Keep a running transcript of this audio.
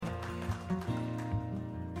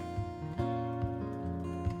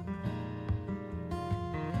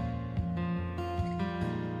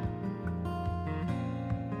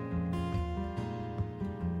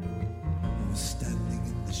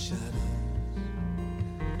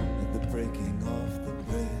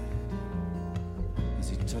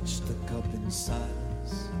touched the cup in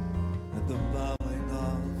silence at the bowing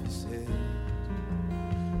of his head.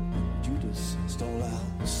 And Judas stole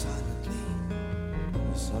out silently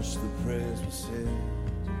as hushed the prayers were said.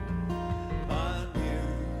 I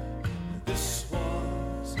knew this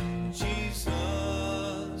was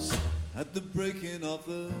Jesus at the breaking of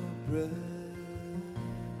the bread.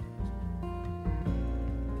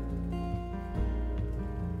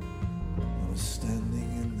 I was standing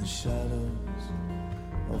in the shadows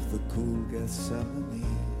of the cool Gethsemane,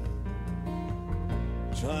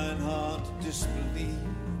 trying hard to disbelieve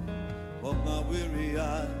what my weary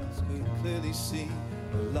eyes could clearly see.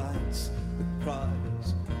 The lights, the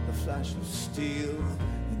cries, the flash of steel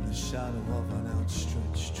in the shadow of an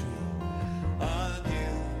outstretched tree. I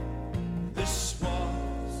knew this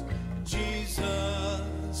was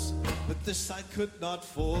Jesus, but this I could not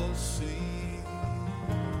foresee.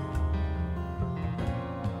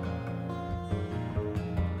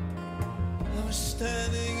 I was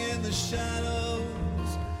standing in the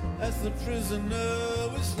shadows as the prisoner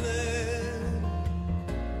was led,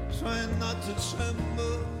 trying not to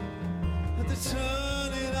tremble at the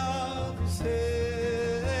turning of his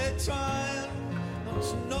head, trying not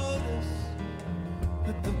to notice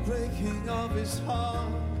at the breaking of his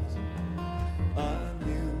heart. I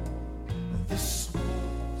knew this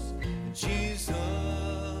was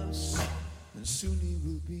Jesus, and soon he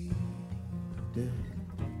will be dead.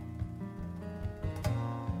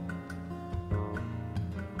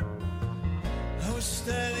 I was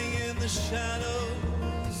standing in the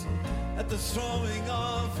shadows at the throwing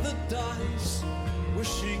of the dice,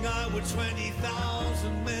 wishing I were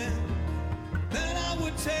 20,000 men, then I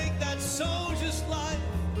would take that soldier's life.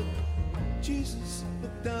 But Jesus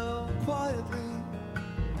looked down quietly,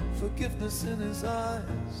 forgiveness in his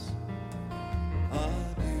eyes. I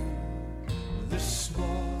knew this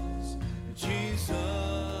was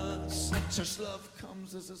Jesus. Such love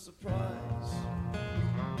comes as a surprise.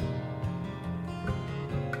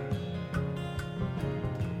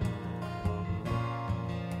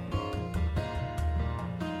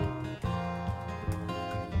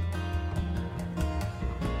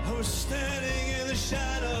 Standing in the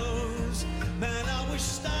shadows, man, I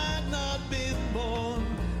wished I'd not been born,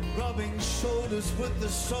 rubbing shoulders with the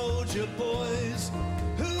soldier boys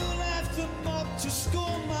who laughed and mocked to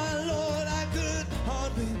scorn my Lord. I could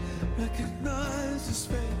hardly recognize his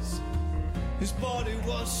face, his body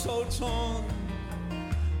was so torn.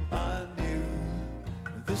 I knew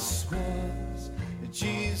this was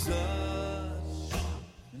Jesus,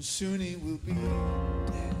 and soon he will be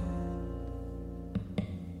dead.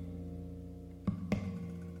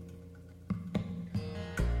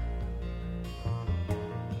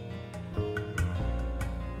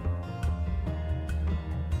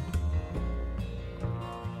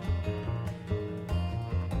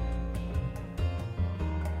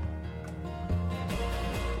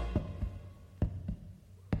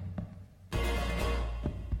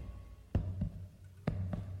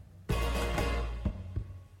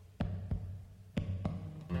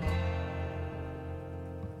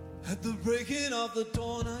 At the breaking of the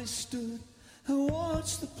dawn I stood and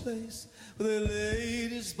watched the place where they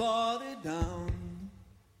laid his body down.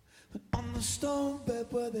 But on the stone bed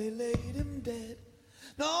where they laid him dead,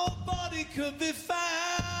 no body could be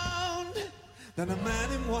found. Then a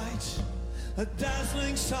man in white, a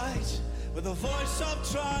dazzling sight, with a voice of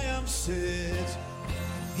triumph said,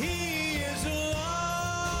 he is alive,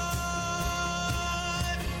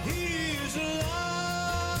 he is alive.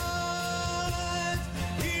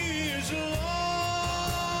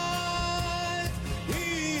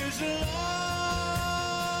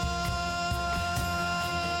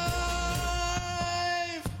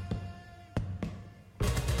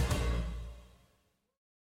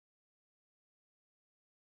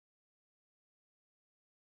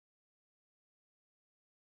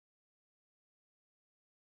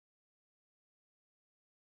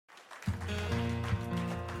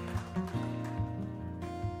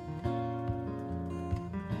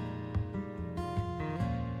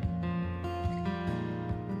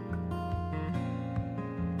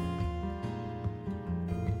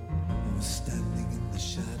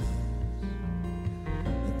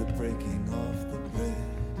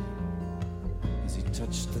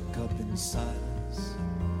 Touched the cup in silence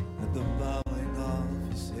at the bowing of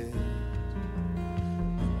his head.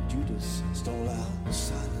 And Judas stole out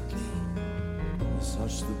silently as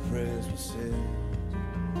hushed the prayers were said.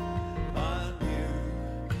 I knew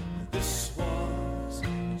this was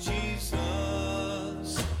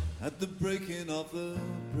Jesus at the breaking of the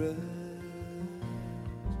bread.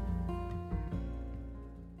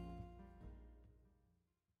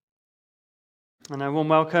 And a warm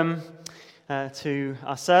welcome to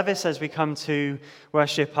our service as we come to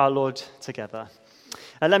worship our Lord together.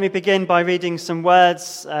 Let me begin by reading some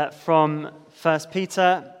words from 1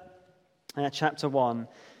 Peter chapter 1.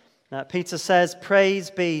 Peter says,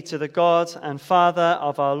 "Praise be to the God and Father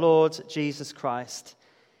of our Lord Jesus Christ.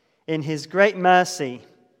 In his great mercy,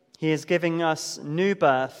 he is giving us new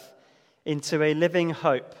birth into a living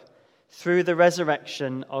hope through the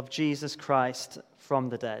resurrection of Jesus Christ from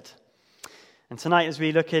the dead." And tonight, as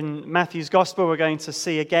we look in Matthew's Gospel, we're going to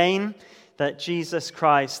see again that Jesus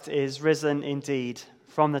Christ is risen indeed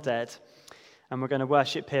from the dead. And we're going to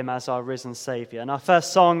worship him as our risen Saviour. And our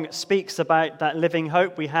first song speaks about that living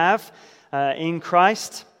hope we have in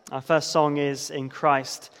Christ. Our first song is "In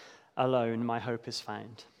Christ Alone My Hope is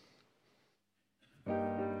Found."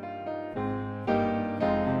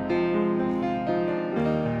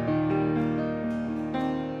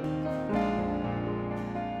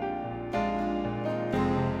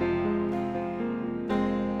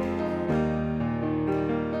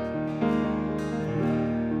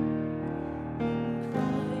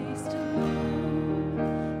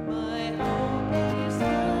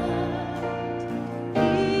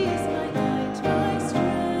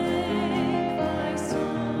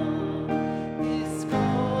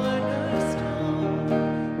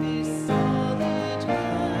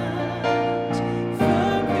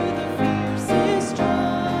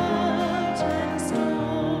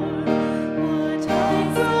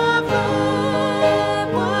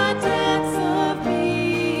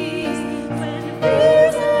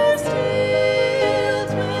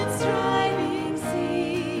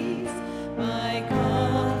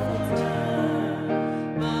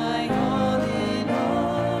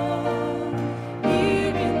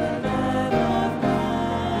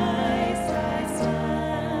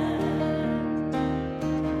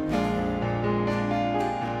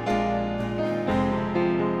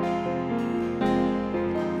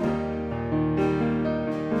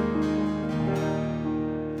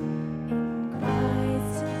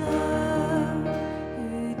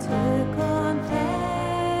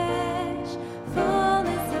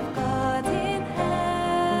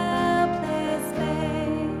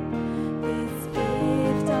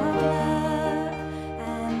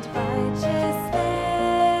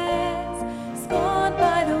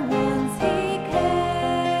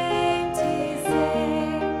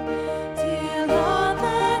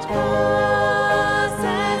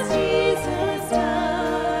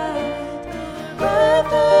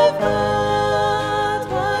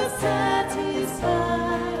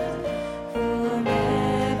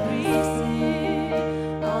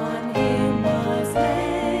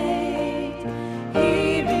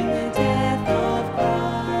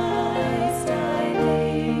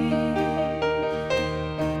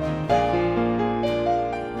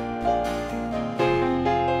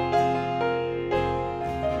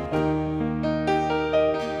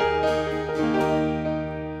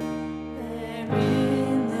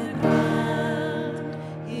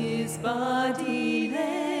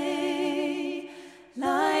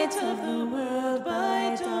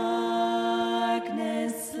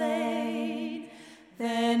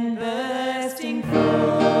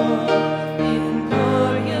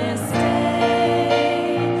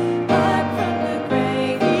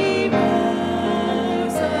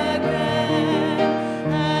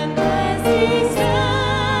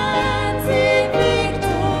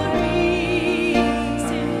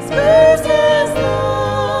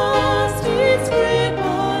 Lost its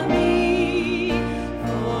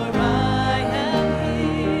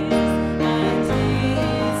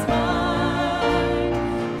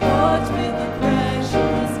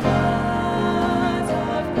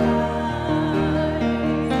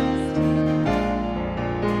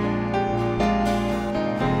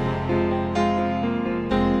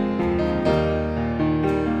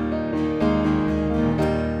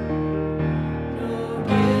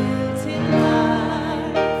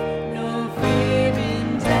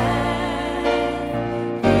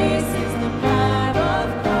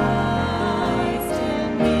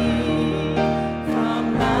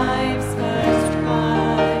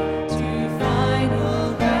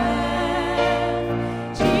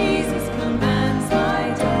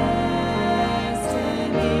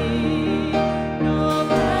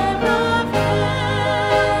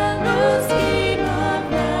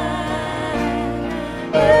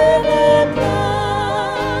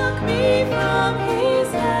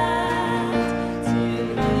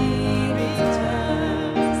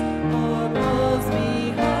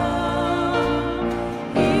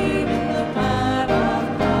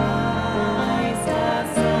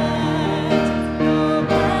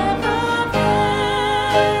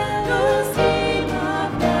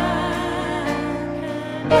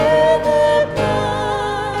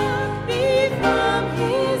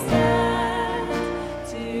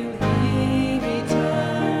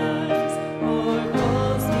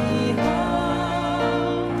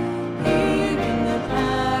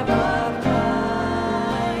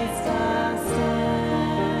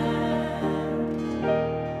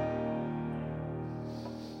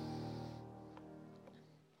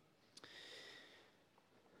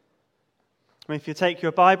If you take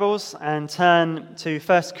your Bibles and turn to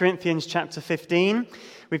 1 Corinthians chapter 15,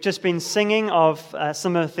 we've just been singing of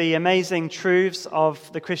some of the amazing truths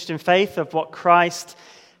of the Christian faith, of what Christ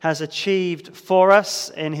has achieved for us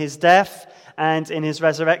in his death and in his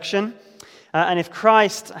resurrection. And if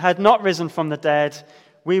Christ had not risen from the dead,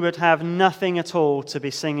 we would have nothing at all to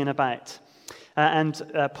be singing about. And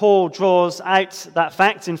Paul draws out that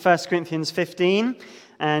fact in 1 Corinthians 15,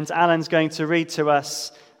 and Alan's going to read to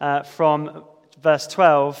us from verse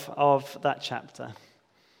 12 of that chapter.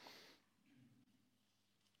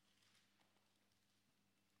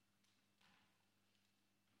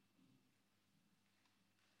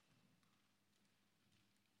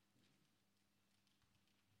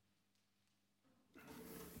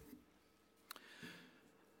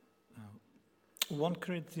 Now, 1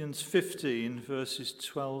 Corinthians 15, verses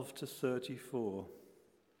 12 to 34.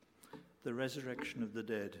 The resurrection of the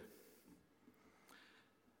dead.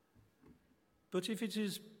 But if it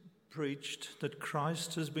is preached that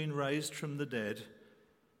Christ has been raised from the dead,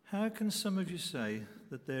 how can some of you say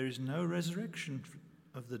that there is no resurrection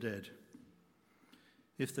of the dead?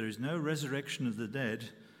 If there is no resurrection of the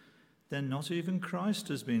dead, then not even Christ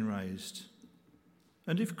has been raised.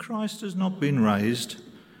 And if Christ has not been raised,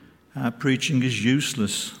 our preaching is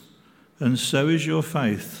useless, and so is your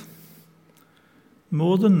faith.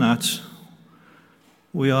 More than that,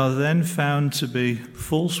 we are then found to be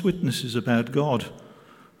false witnesses about God,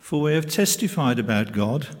 for we have testified about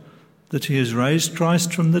God that he has raised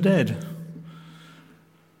Christ from the dead.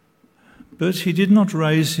 But he did not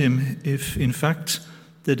raise him if, in fact,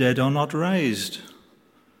 the dead are not raised.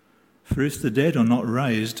 For if the dead are not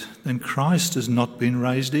raised, then Christ has not been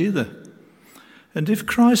raised either. And if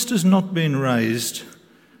Christ has not been raised,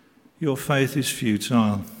 your faith is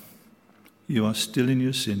futile. You are still in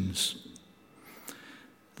your sins.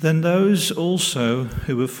 Then those also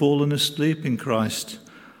who have fallen asleep in Christ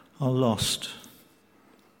are lost.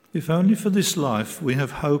 If only for this life we have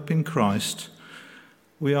hope in Christ,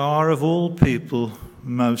 we are of all people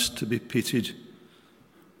most to be pitied.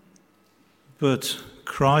 But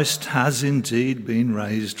Christ has indeed been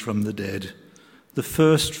raised from the dead, the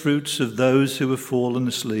first fruits of those who have fallen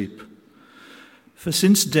asleep. For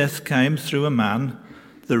since death came through a man,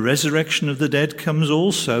 the resurrection of the dead comes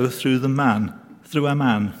also through a man.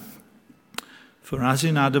 For as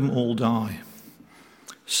in Adam all die,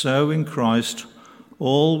 so in Christ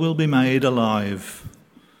all will be made alive,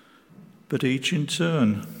 but each in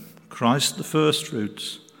turn, Christ the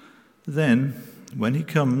firstfruits, then, when he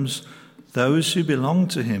comes, those who belong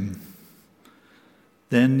to him.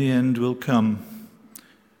 Then the end will come,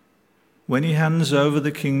 when he hands over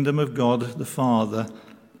the kingdom of God the Father,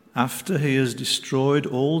 after he has destroyed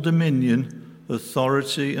all dominion,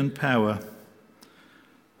 authority and power.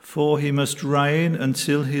 For he must reign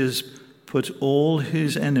until he has put all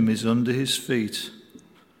his enemies under his feet.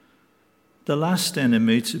 The last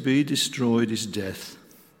enemy to be destroyed is death.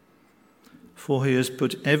 For he has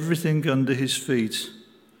put everything under his feet.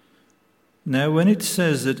 Now when it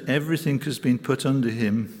says that everything has been put under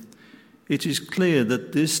him, it is clear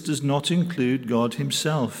that this does not include God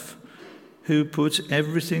himself, who put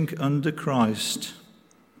everything under Christ.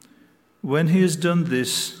 When he has done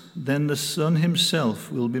this, then the Son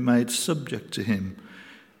himself will be made subject to him,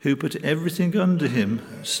 who put everything under him,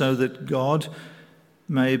 so that God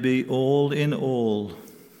may be all in all.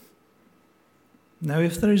 Now,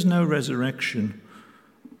 if there is no resurrection,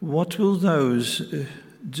 what will those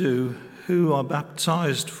do who are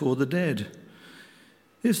baptized for the dead?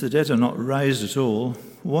 If the dead are not raised at all,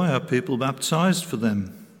 why are people baptized for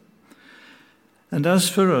them? And as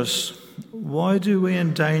for us, why do we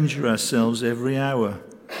endanger ourselves every hour?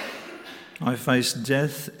 I face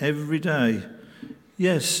death every day.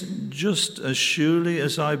 Yes, just as surely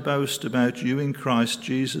as I boast about you in Christ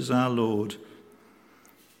Jesus our Lord.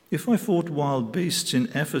 If I fought wild beasts in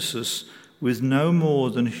Ephesus with no more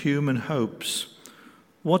than human hopes,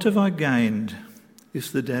 what have I gained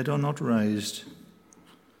if the dead are not raised?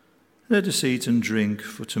 Let us eat and drink,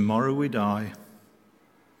 for tomorrow we die.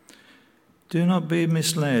 Do not be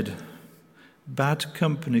misled. Bad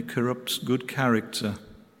company corrupts good character.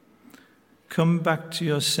 Come back to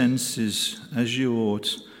your senses as you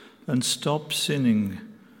ought, and stop sinning,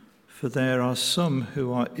 for there are some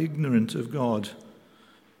who are ignorant of God.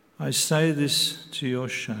 I say this to your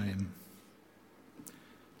shame.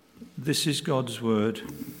 This is God's word.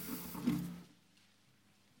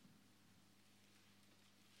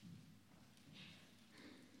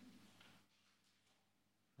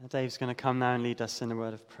 Dave's going to come now and lead us in a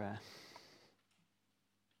word of prayer.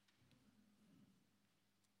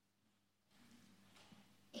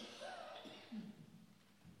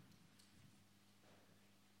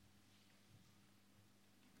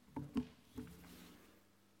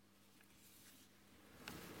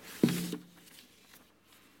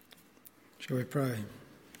 Shall we pray?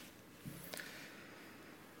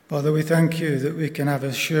 Father, we thank you that we can have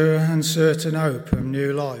a sure and certain hope of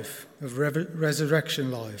new life, of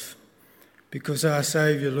resurrection life, because our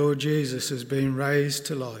Saviour, Lord Jesus, has been raised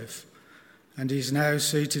to life and is now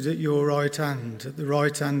seated at your right hand, at the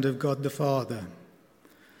right hand of God the Father.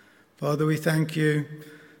 Father, we thank you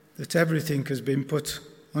that everything has been put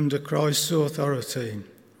under Christ's authority,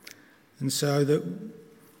 and so that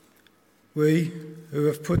we who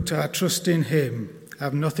have put our trust in him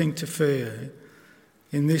have nothing to fear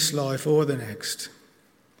in this life or the next.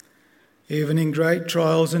 Even in great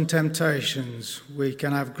trials and temptations, we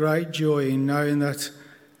can have great joy in knowing that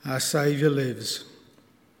our Saviour lives.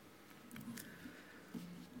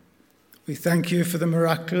 We thank you for the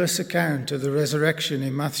miraculous account of the resurrection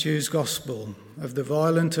in Matthew's Gospel, of the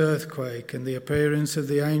violent earthquake and the appearance of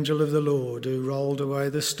the angel of the Lord who rolled away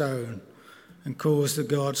the stone and caused the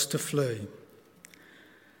guards to flee.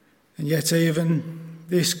 And yet even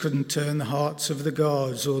this couldn't turn the hearts of the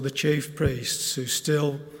guards or the chief priests, who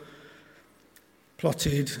still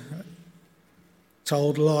plotted,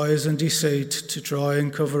 told lies and deceit to try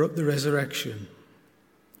and cover up the resurrection.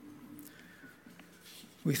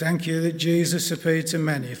 We thank you that Jesus appeared to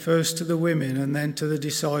many, first to the women and then to the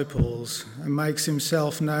disciples, and makes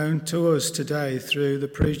himself known to us today through the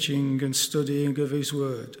preaching and studying of his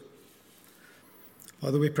word.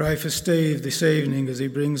 Father, we pray for Steve this evening as he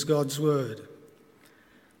brings God's word,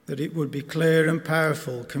 that it would be clear and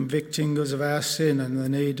powerful, convicting us of our sin and the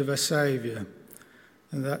need of a Saviour,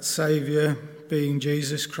 and that Saviour being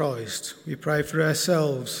Jesus Christ. We pray for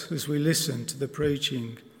ourselves as we listen to the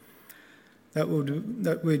preaching, that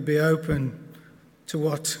we'd be open to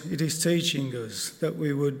what it is teaching us, that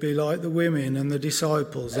we would be like the women and the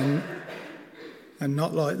disciples and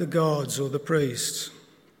not like the guards or the priests.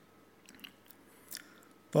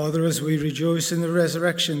 Father, as we rejoice in the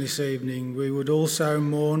resurrection this evening, we would also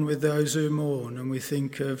mourn with those who mourn, and we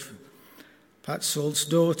think of Pat Salt's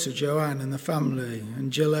daughter, Joanne, and the family, and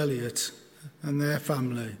Jill Elliott and their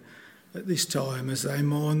family at this time as they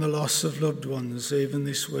mourn the loss of loved ones even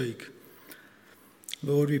this week.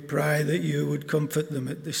 Lord, we pray that you would comfort them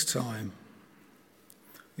at this time.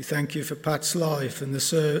 We thank you for Pat's life and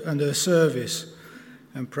her service,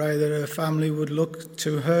 and pray that her family would look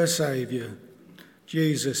to her Saviour,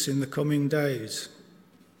 Jesus, in the coming days.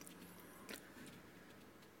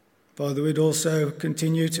 Father, we'd also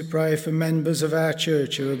continue to pray for members of our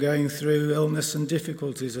church who are going through illness and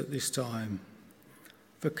difficulties at this time.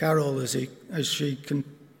 For Carol as she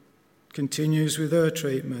continues with her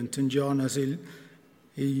treatment, and John as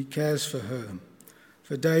he cares for her.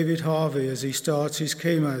 For David Harvey as he starts his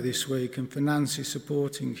chemo this week, and for Nancy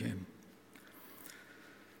supporting him.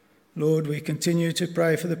 Lord, we continue to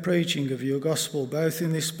pray for the preaching of your gospel, both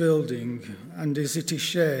in this building and as it is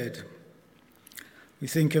shared. We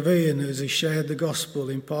think of Ian as he shared the gospel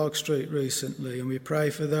in Park Street recently, and we pray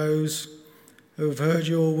for those who have heard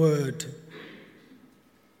your word.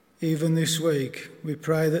 Even this week, we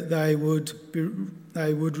pray that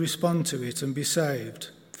they would respond to it and be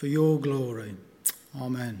saved for your glory.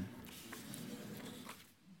 Amen.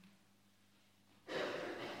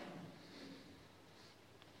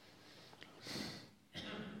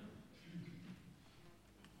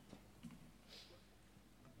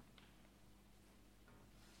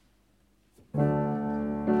 Say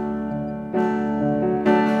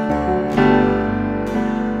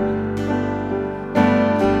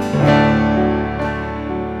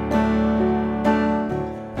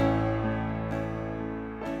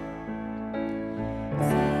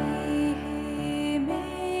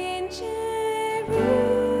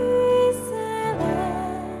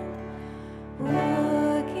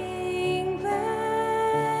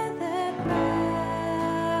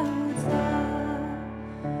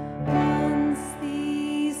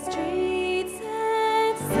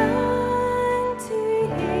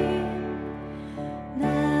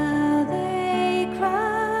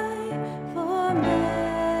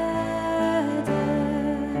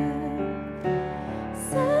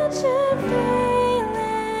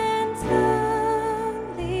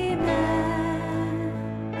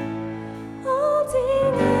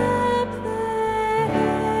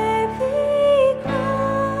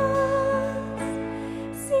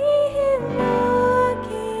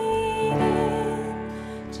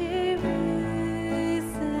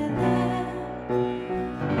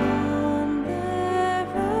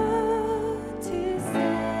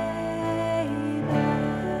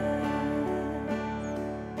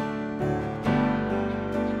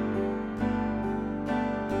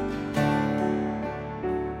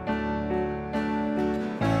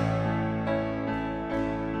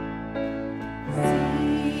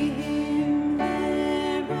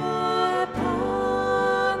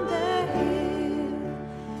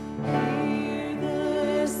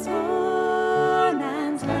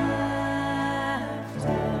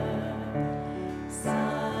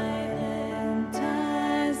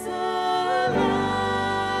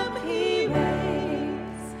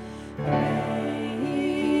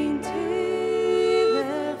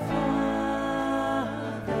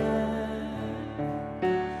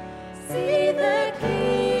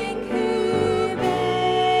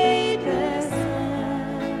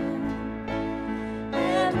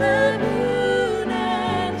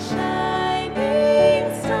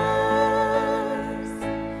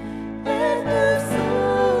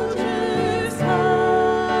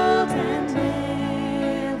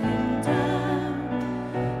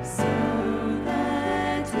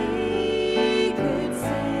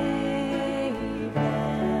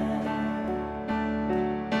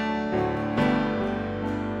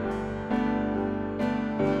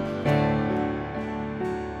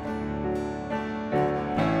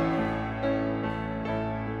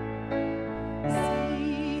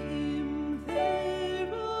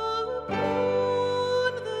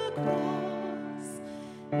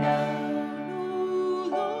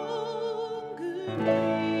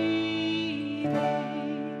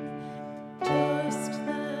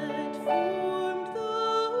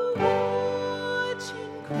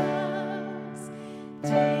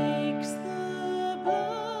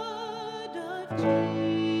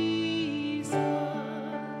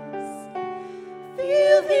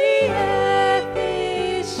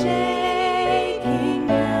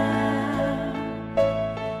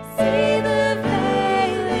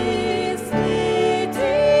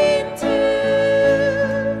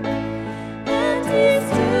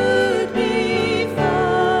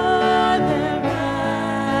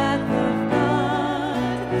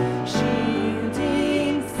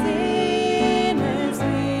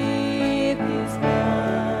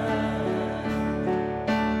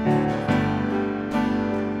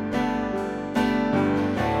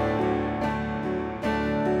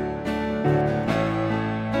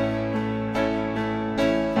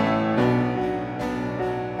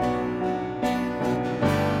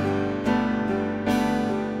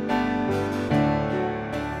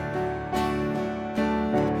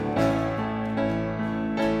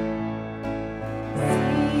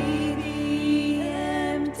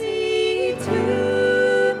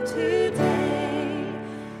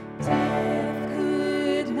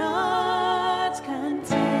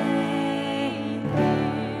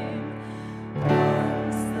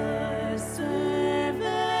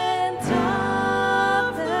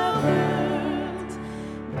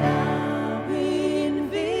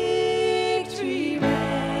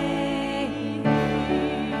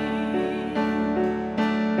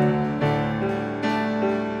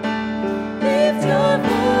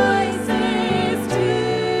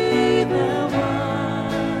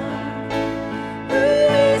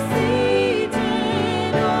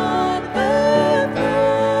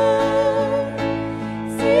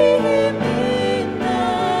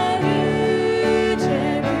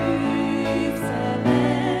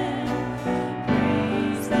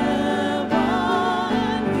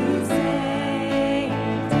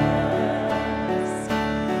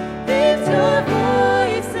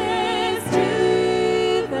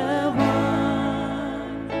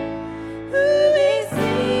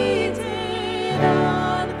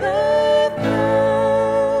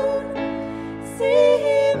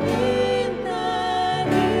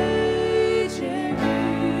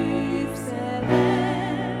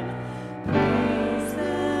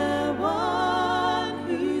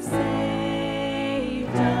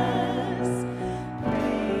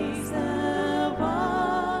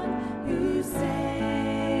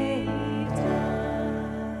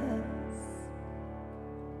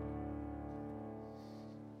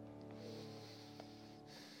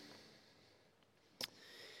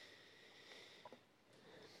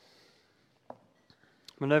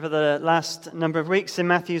Well, over the last number of weeks in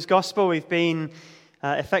Matthew's Gospel, we've been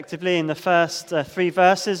effectively in the first 3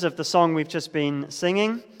 verses of the song we've just been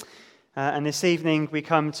singing. And this evening we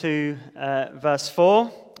come to verse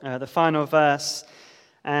 4, the final verse,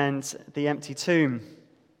 and the empty tomb.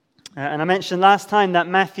 And I mentioned last time that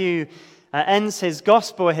Matthew ends his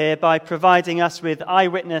Gospel here by providing us with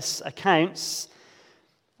eyewitness accounts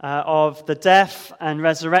of the death and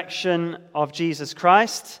resurrection of Jesus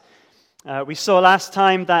Christ. We saw last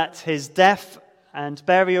time that his death and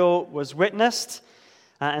burial was witnessed,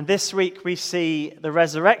 and this week we see the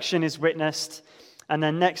resurrection is witnessed, and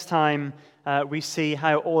then next time we see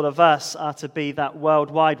how all of us are to be that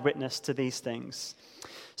worldwide witness to these things.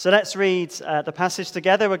 So let's read the passage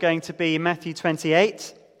together. We're going to be Matthew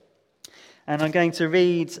 28, and I'm going to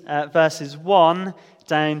read verses 1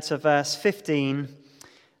 down to verse 15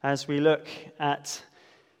 as we look at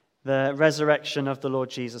the resurrection of the Lord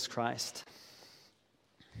Jesus Christ.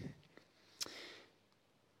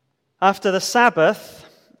 After the Sabbath,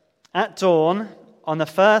 at dawn, on the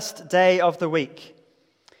first day of the week,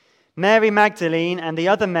 Mary Magdalene and the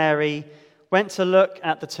other Mary went to look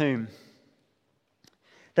at the tomb.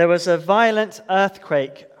 There was a violent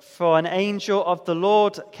earthquake, for an angel of the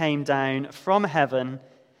Lord came down from heaven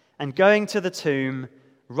and, going to the tomb,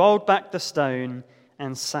 rolled back the stone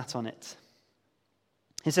and sat on it.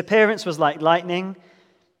 His appearance was like lightning,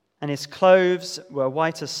 and his clothes were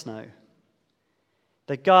white as snow.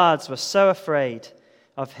 The guards were so afraid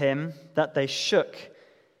of him that they shook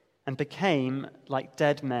and became like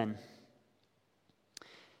dead men.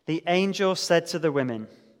 The angel said to the women,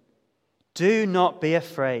 "Do not be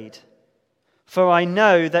afraid, for I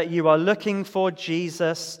know that you are looking for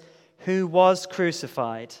Jesus who was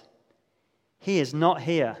crucified. He is not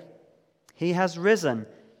here. He has risen,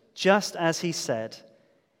 just as he said.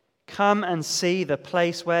 Come and see the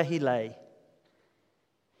place where he lay.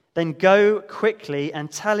 Then go quickly and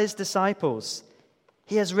tell his disciples,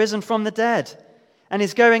 he has risen from the dead and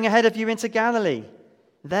is going ahead of you into Galilee.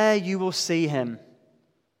 There you will see him.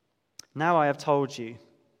 Now I have told you."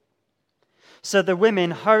 So the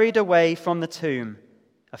women hurried away from the tomb,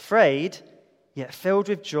 afraid, yet filled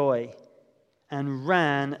with joy, and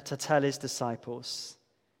ran to tell his disciples.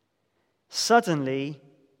 Suddenly,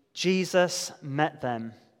 Jesus met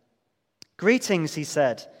them. "Greetings," he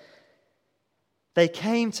said. They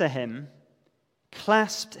came to him,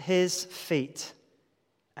 clasped his feet,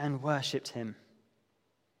 and worshipped him.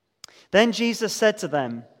 Then Jesus said to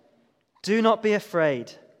them, "Do not be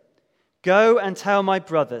afraid. Go and tell my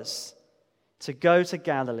brothers to go to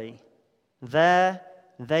Galilee. There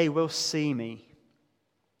they will see me."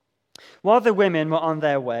 While the women were on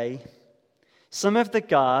their way, some of the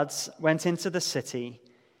guards went into the city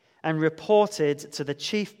and reported to the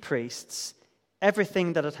chief priests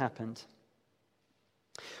everything that had happened.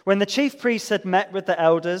 When the chief priests had met with the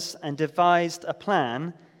elders and devised a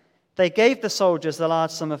plan, they gave the soldiers a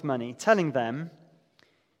large sum of money, telling them,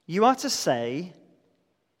 "You are to say,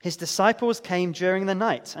 'His disciples came during the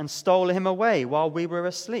night and stole him away while we were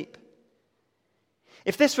asleep.'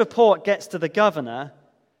 If this report gets to the governor,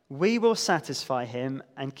 we will satisfy him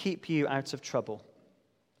and keep you out of trouble."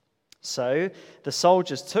 So the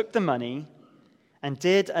soldiers took the money and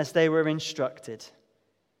did as they were instructed.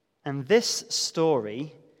 And this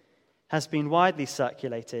story has been widely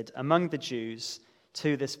circulated among the Jews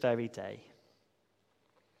to this very day.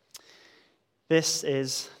 This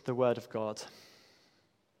is the word of God.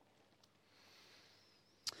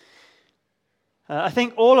 I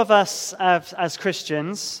think all of us as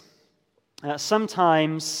Christians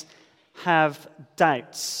sometimes have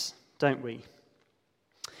doubts, don't we?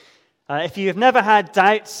 If you have never had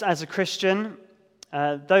doubts as a Christian,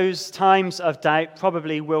 those times of doubt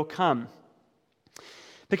probably will come.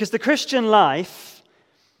 Because the Christian life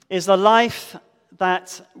is a life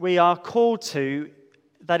that we are called to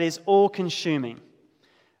that is all-consuming.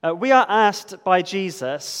 We are asked by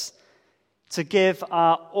Jesus to give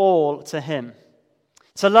our all to him,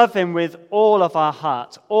 to love him with all of our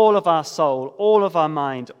heart, all of our soul, all of our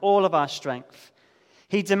mind, all of our strength.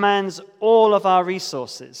 He demands all of our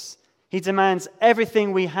resources. He demands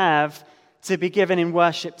everything we have to be given in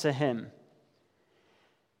worship to him.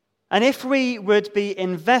 And if we would be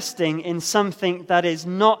investing in something that is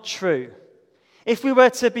not true, if we were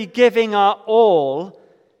to be giving our all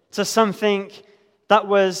to something that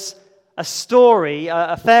was a story,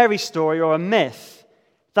 a fairy story or a myth,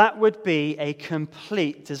 that would be a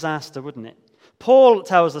complete disaster, wouldn't it? Paul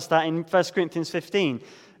tells us that in 1 Corinthians 15.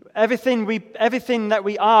 Everything that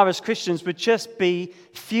we are as Christians would just be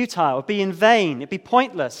futile, be in vain, it'd be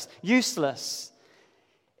pointless, useless,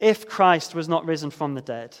 if Christ was not risen from the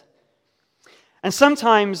dead. And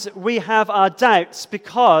sometimes we have our doubts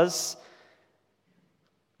because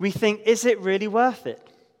we think, is it really worth it?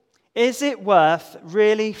 Is it worth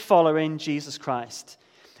really following Jesus Christ?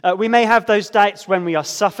 We may have those doubts when we are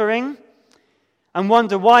suffering and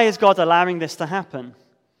wonder, why is God allowing this to happen?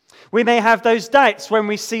 We may have those doubts when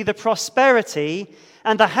we see the prosperity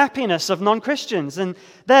and the happiness of non-Christians, and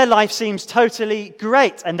their life seems totally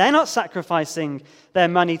great, and they're not sacrificing their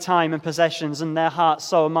money, time, and possessions, and their heart,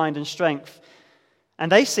 soul, mind, and strength,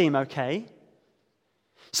 and they seem okay.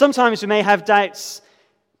 Sometimes we may have doubts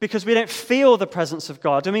because we don't feel the presence of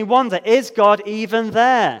God, and we wonder, is God even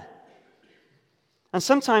there? And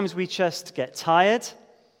sometimes we just get tired,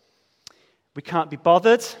 we can't be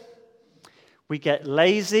bothered, we get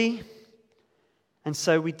lazy, and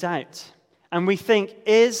so we doubt. And we think,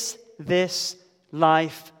 is this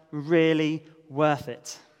life really worth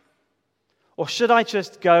it? Or should I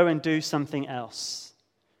just go and do something else?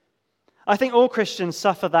 I think all Christians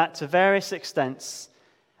suffer that to various extents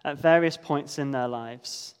at various points in their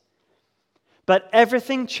lives. But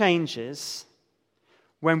everything changes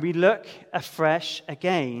when we look afresh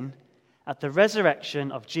again at the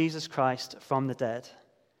resurrection of Jesus Christ from the dead.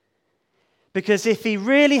 Because if he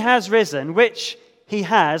really has risen, which he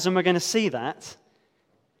has, and we're going to see that,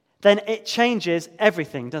 then it changes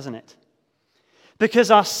everything, doesn't it?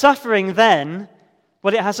 Because our suffering then,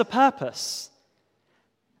 well, it has a purpose.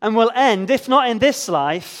 And will end, if not in this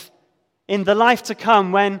life, in the life to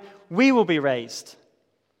come when we will be raised.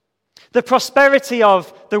 The prosperity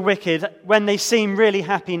of the wicked, when they seem really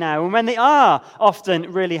happy now, and when they are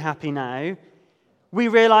often really happy now, we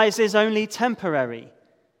realize is only temporary.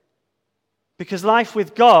 Because life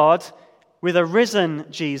with God, with a risen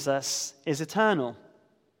Jesus, is eternal.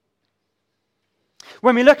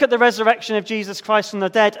 When we look at the resurrection of Jesus Christ from the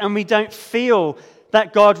dead and we don't feel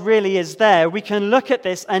that God really is there, we can look at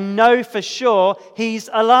this and know for sure he's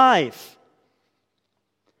alive.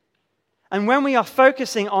 And when we are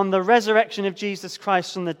focusing on the resurrection of Jesus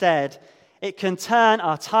Christ from the dead, it can turn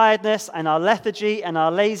our tiredness and our lethargy and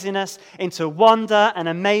our laziness into wonder and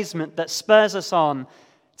amazement that spurs us on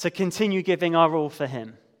to continue giving our all for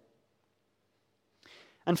him.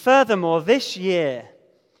 And furthermore, this year,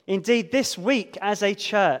 indeed this week as a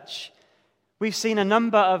church, we've seen a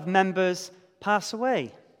number of members pass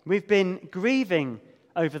away. We've been grieving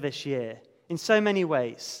over this year in so many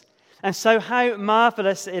ways. And so how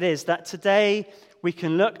marvelous it is that today we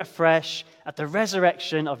can look afresh at the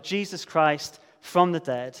resurrection of Jesus Christ from the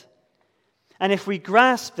dead. And if we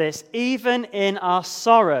grasp this, even in our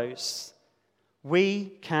sorrows,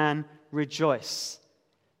 we can rejoice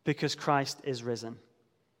because Christ is risen.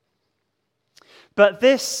 But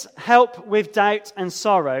this help with doubt and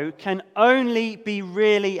sorrow can only be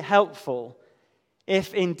really helpful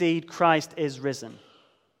if indeed Christ is risen.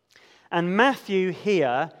 And Matthew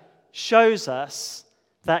here shows us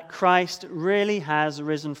that Christ really has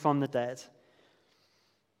risen from the dead.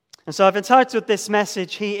 And so I've entitled this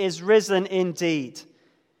message, He is Risen Indeed,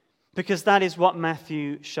 because that is what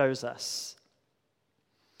Matthew shows us.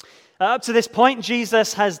 Up to this point,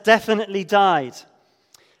 Jesus has definitely died.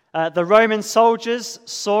 The Roman soldiers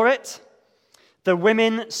saw it. The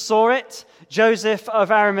women saw it. Joseph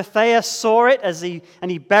of Arimathea saw it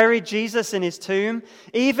and he buried Jesus in his tomb.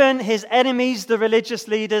 Even his enemies, the religious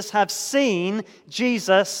leaders, have seen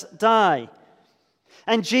Jesus die.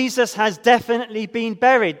 And Jesus has definitely been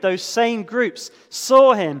buried. Those same groups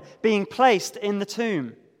saw him being placed in the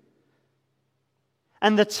tomb.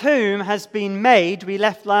 And the tomb has been made, we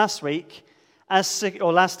left last week,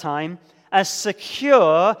 last time, as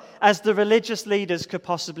secure as the religious leaders could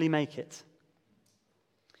possibly make it.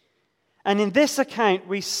 And in this account,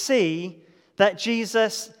 we see that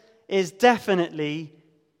Jesus is definitely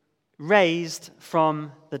raised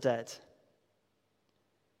from the dead.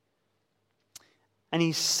 And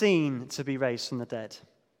he's seen to be raised from the dead.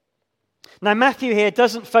 Now, Matthew here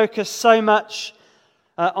doesn't focus so much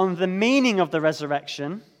on the meaning of the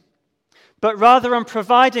resurrection, but rather on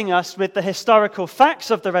providing us with the historical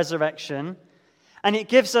facts of the resurrection, and it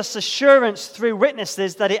gives us assurance through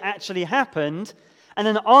witnesses that it actually happened. And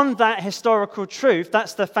then on that historical truth,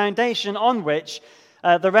 that's the foundation on which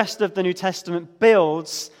the rest of the New Testament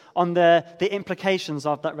builds on the implications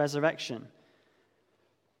of that resurrection.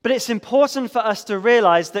 But it's important for us to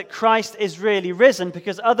realize that Christ is really risen,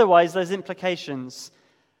 because otherwise those implications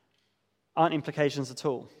aren't implications at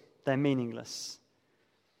all. They're meaningless.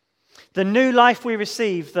 The new life we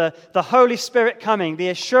receive, the Holy Spirit coming, the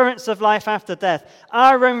assurance of life after death,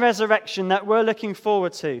 our own resurrection that we're looking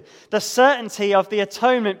forward to, the certainty of the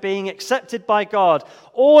atonement being accepted by God,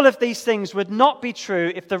 all of these things would not be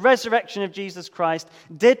true if the resurrection of Jesus Christ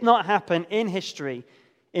did not happen in history,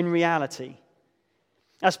 in reality.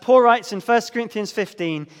 As Paul writes in 1 Corinthians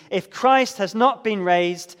 15, if Christ has not been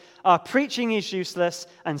raised, our preaching is useless,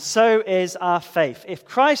 and so is our faith. If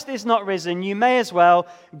Christ is not risen, you may as well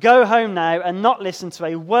go home now and not listen to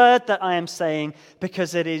a word that I am saying,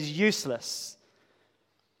 because it is useless.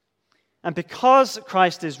 And because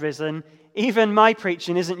Christ is risen, even my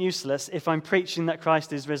preaching isn't useless if I'm preaching that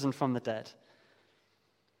Christ is risen from the dead.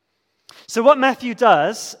 So what Matthew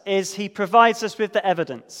does is he provides us with the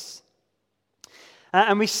evidence.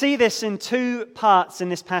 And we see this in two parts in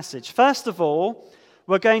this passage. First of all,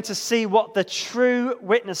 we're going to see what the true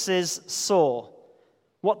witnesses saw.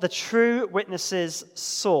 What the true witnesses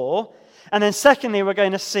saw. And then secondly, we're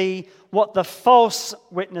going to see what the false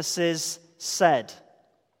witnesses said.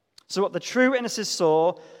 So what the true witnesses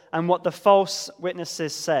saw and what the false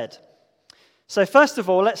witnesses said. So first of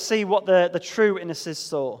all, let's see what the true witnesses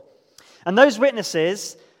saw. And those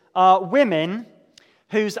witnesses are women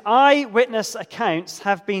whose eyewitness accounts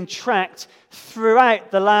have been tracked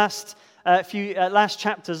throughout the last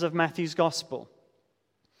chapters of Matthew's Gospel.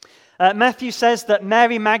 Matthew says that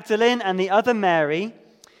Mary Magdalene and the other Mary,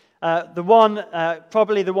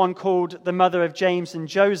 probably the one called the mother of James and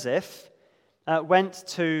Joseph, went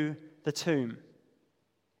to the tomb.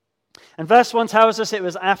 And verse 1 tells us it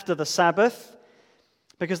was after the Sabbath,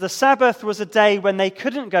 because the Sabbath was a day when they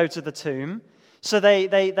couldn't go to the tomb, so they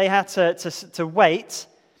had to wait.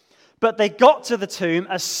 But they got to the tomb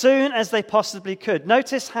as soon as they possibly could.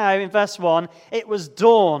 Notice how in verse 1, it was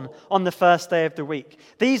dawn on the first day of the week.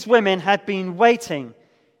 These women had been waiting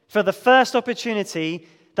for the first opportunity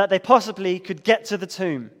that they possibly could get to the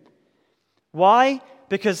tomb. Why?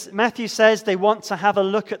 Because Matthew says they want to have a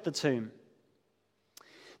look at the tomb.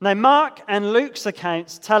 Now, Mark and Luke's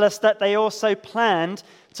accounts tell us that they also planned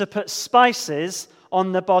to put spices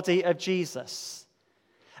on the body of Jesus.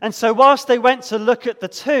 And so whilst they went to look at the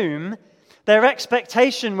tomb, their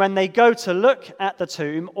expectation when they go to look at the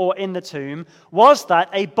tomb or in the tomb was that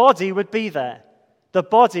a body would be there. The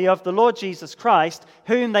body of the Lord Jesus Christ,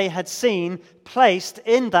 whom they had seen placed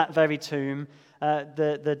in that very tomb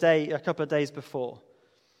a couple of days before.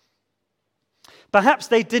 Perhaps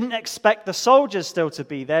they didn't expect the soldiers still to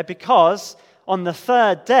be there because on the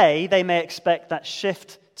third day they may expect that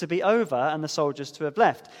shift to be over and the soldiers to have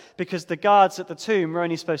left, because the guards at the tomb were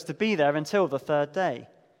only supposed to be there until the third day.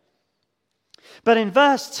 But in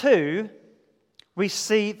verse 2, we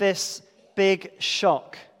see this big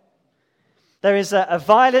shock. There is a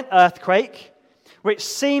violent earthquake which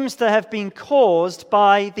seems to have been caused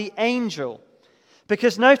by the angel.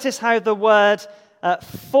 Because notice how the word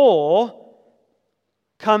for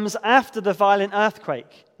comes after the violent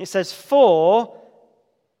earthquake. It says, for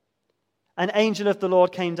an angel of the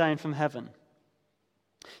Lord came down from heaven.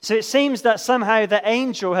 So it seems that somehow the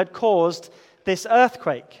angel had caused this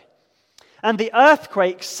earthquake. And the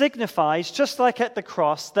earthquake signifies, just like at the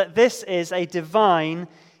cross, that this is a divine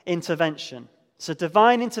intervention. It's a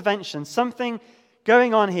divine intervention. Something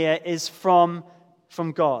going on here is from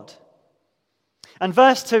God. And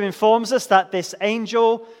verse 2 informs us that this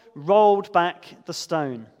angel rolled back the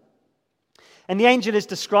stone. And the angel is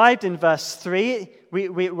described in verse 3.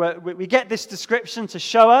 We get this description to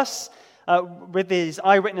show us, with these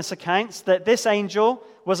eyewitness accounts, that this angel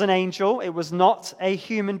was an angel. It was not a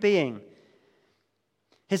human being.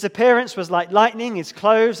 His appearance was like lightning, his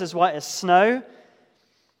clothes as white as snow.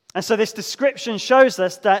 And so this description shows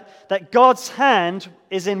us that God's hand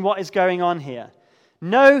is in what is going on here.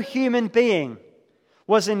 No human being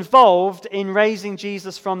was involved in raising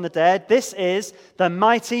Jesus from the dead. This is the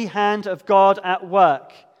mighty hand of God at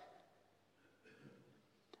work.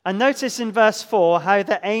 And notice in verse 4 how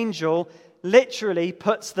the angel literally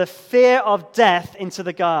puts the fear of death into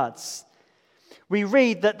the guards. We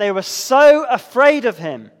read that they were so afraid of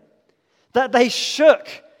him that they shook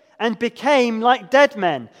and became like dead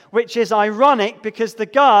men, which is ironic because the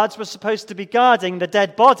guards were supposed to be guarding the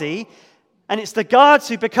dead body, and it's the guards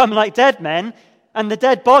who become like dead men and the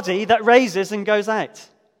dead body that raises and goes out.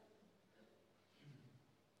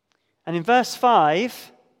 And in verse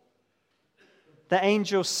 5, the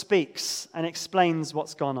angel speaks and explains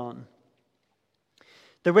what's gone on.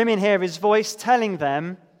 The women hear his voice telling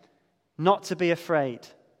them not to be afraid.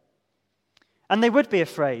 And they would be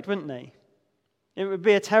afraid, wouldn't they? It would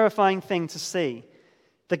be a terrifying thing to see.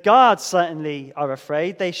 The guards certainly are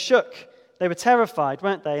afraid. They shook. They were terrified,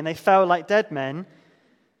 weren't they? And they fell like dead men.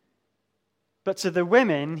 But to the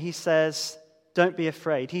women, he says, don't be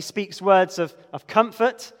afraid. He speaks words of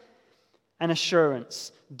comfort and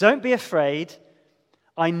assurance. Don't be afraid.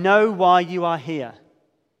 I know why you are here.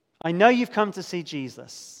 I know you've come to see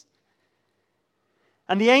Jesus.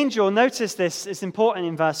 And the angel, notice this, it's important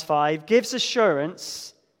in verse 5, gives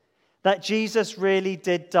assurance that Jesus really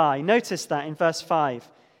did die. Notice that in verse 5.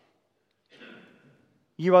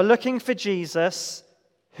 You are looking for Jesus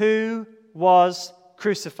who was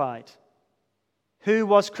crucified. Who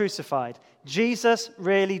was crucified? Jesus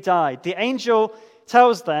really died. The angel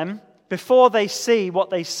tells them, before they see what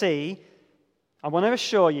they see, I want to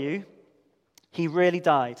assure you, he really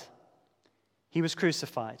died. He was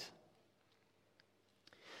crucified.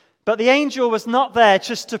 But the angel was not there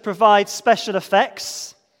just to provide special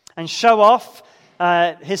effects and show off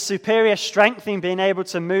his superior strength in being able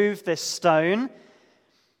to move this stone.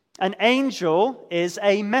 An angel is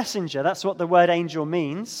a messenger. That's what the word angel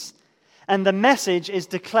means. And the message is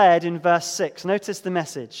declared in verse 6. Notice the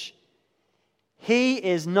message. He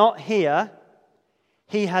is not here.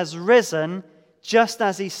 He has risen just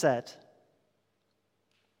as he said.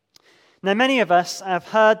 Now, many of us have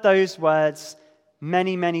heard those words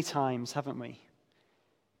many, many times, haven't we?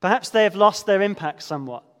 Perhaps they have lost their impact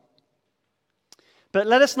somewhat. But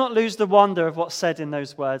let us not lose the wonder of what's said in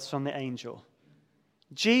those words from the angel.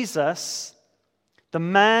 Jesus, the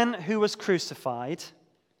man who was crucified,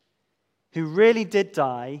 who really did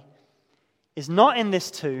die, is not in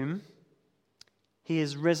this tomb. He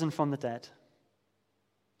is risen from the dead.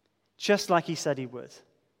 Just like he said he would.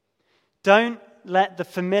 Don't let the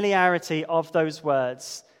familiarity of those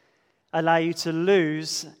words allow you to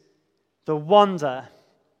lose the wonder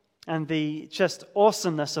and the just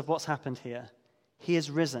awesomeness of what's happened here. He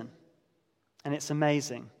is risen, and it's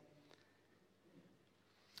amazing.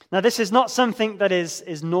 Now, this is not something that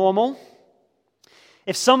is normal.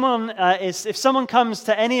 If someone comes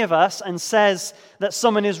to any of us and says that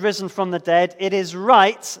someone is risen from the dead, it is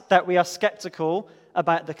right that we are skeptical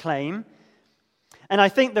about the claim. And I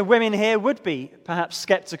think the women here would be perhaps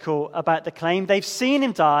skeptical about the claim. They've seen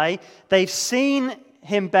him die. They've seen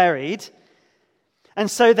him buried. And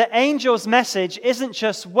so the angel's message isn't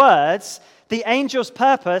just words. The angel's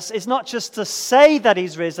purpose is not just to say that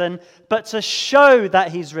he's risen, but to show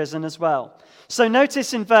that he's risen as well. So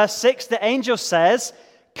notice in verse 6, the angel says,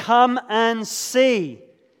 come and see.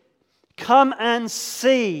 Come and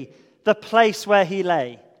see the place where he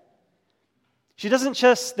lay. The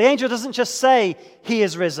angel doesn't just say he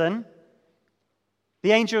is risen.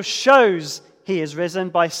 The angel shows he is risen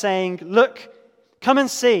by saying, look, come and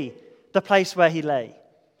see the place where he lay.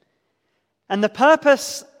 And the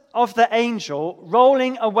purpose of the angel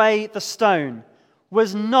rolling away the stone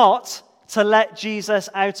was not to let Jesus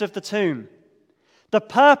out of the tomb. The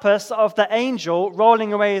purpose of the angel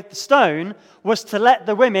rolling away the stone was to let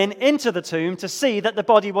the women into the tomb to see that the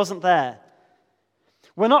body wasn't there.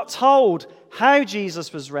 We're not told how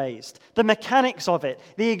Jesus was raised, the mechanics of it,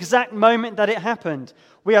 the exact moment that it happened.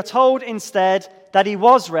 We are told instead that he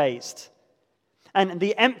was raised. And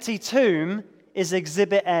the empty tomb is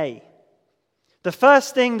Exhibit A. The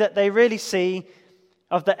first thing that they really see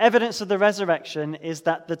of the evidence of the resurrection is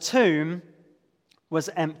that the tomb was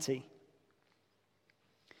empty.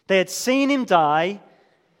 They had seen him die,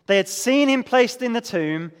 they had seen him placed in the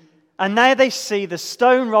tomb, and now they see the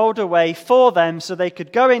stone rolled away for them so they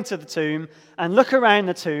could go into the tomb and look around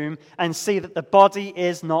the tomb and see that the body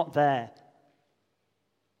is not there.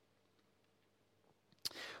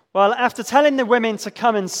 Well, after telling the women to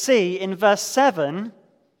come and see, in verse 7,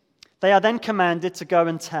 they are then commanded to go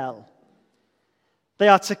and tell. They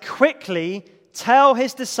are to quickly tell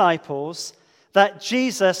his disciples that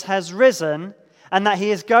Jesus has risen and that he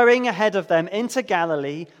is going ahead of them into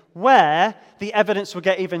Galilee, where the evidence will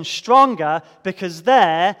get even stronger because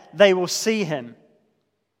there they will see him.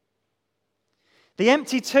 The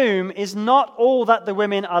empty tomb is not all that the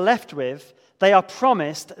women are left with. They are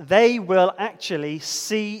promised they will actually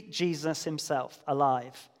see Jesus himself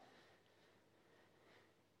alive.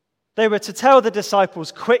 They were to tell the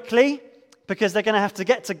disciples quickly because they're going to have to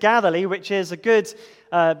get to Galilee, which is a good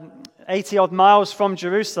 80-odd miles from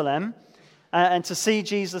Jerusalem, and to see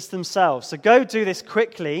Jesus themselves. So go do this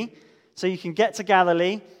quickly so you can get to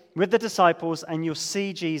Galilee with the disciples and you'll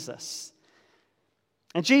see Jesus.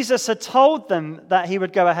 And Jesus had told them that he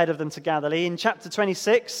would go ahead of them to Galilee. In chapter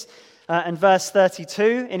 26 and verse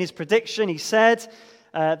 32, in his prediction, he said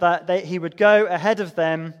that he would go ahead of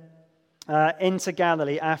them into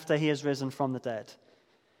Galilee after he has risen from the dead.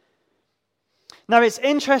 Now, it's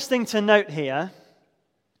interesting to note here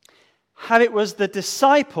how it was the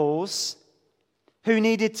disciples who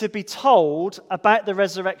needed to be told about the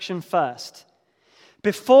resurrection first.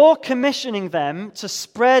 Before commissioning them to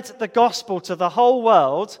spread the gospel to the whole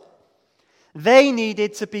world, they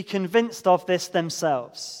needed to be convinced of this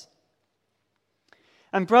themselves.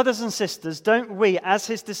 And brothers and sisters, don't we, as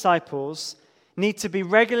his disciples, need to be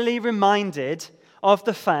regularly reminded of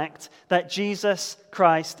the fact that Jesus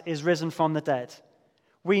Christ is risen from the dead?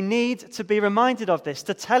 We need to be reminded of this,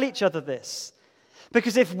 to tell each other this.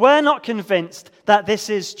 Because if we're not convinced that this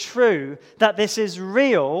is true, that this is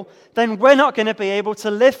real, then we're not going to be able to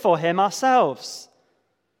live for him ourselves.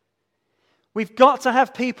 We've got to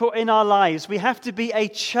have people in our lives. We have to be a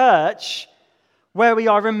church where we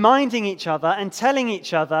are reminding each other and telling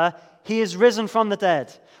each other he is risen from the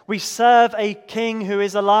dead. We serve a king who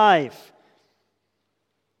is alive.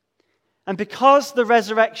 And because the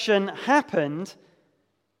resurrection happened,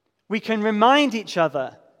 we can remind each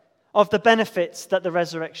other of the benefits that the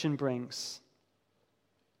resurrection brings.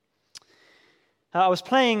 I was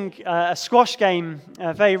playing a squash game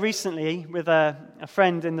very recently with a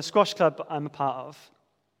friend in the squash club I'm a part of.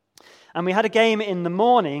 And we had a game in the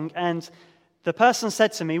morning, and the person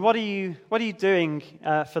said to me, what are you doing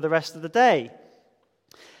for the rest of the day?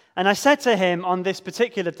 And I said to him, on this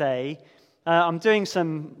particular day, I'm doing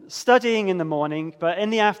some studying in the morning, but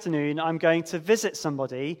in the afternoon I'm going to visit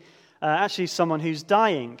somebody, actually someone who's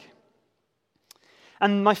dying.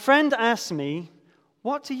 And my friend asked me,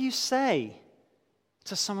 what do you say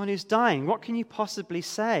to someone who's dying? What can you possibly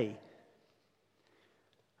say?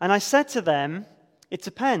 And I said to them, it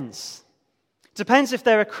depends. It depends if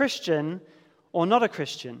they're a Christian or not a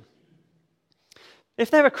Christian. If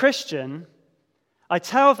they're a Christian, I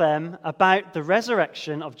tell them about the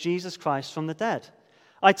resurrection of Jesus Christ from the dead.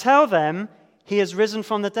 I tell them he has risen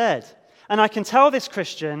from the dead. And I can tell this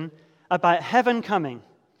Christian about heaven coming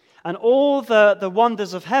and all the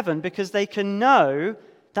wonders of heaven, because they can know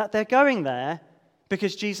that they're going there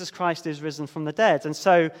because Jesus Christ is risen from the dead. And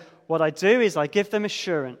so what I do is I give them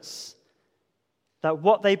assurance that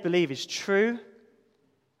what they believe is true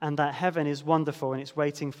and that heaven is wonderful and it's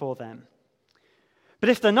waiting for them. But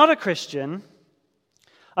if they're not a Christian,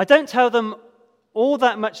 I don't tell them all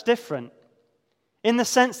that much different, in the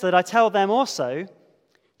sense that I tell them also,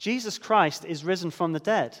 Jesus Christ is risen from the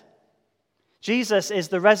dead. Jesus is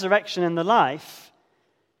the resurrection and the life,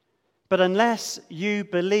 but unless you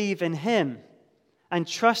believe in him and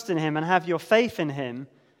trust in him and have your faith in him,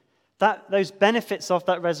 those benefits of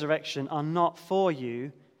that resurrection are not for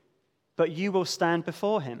you, but you will stand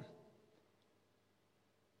before him.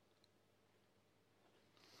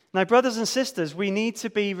 Now, brothers and sisters, we need to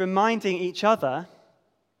be reminding each other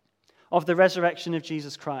of the resurrection of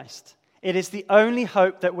Jesus Christ. It is the only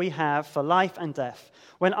hope that we have for life and death.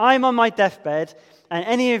 When I'm on my deathbed and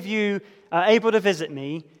any of you are able to visit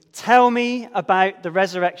me, tell me about the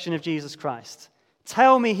resurrection of Jesus Christ.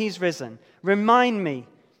 Tell me he's risen. Remind me.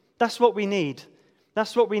 That's what we need.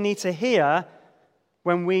 That's what we need to hear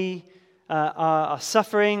when we are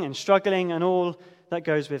suffering and struggling and all that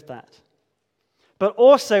goes with that. But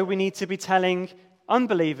also we need to be telling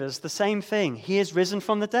unbelievers the same thing. He is risen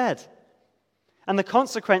from the dead. And the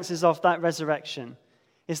consequences of that resurrection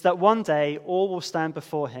is that one day all will stand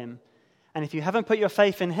before him. And if you haven't put your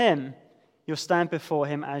faith in him, you'll stand before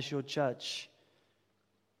him as your judge.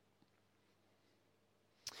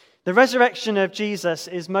 The resurrection of Jesus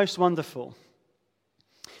is most wonderful.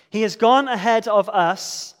 He has gone ahead of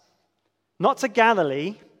us, not to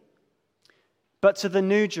Galilee, but to the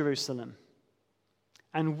New Jerusalem.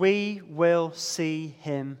 And we will see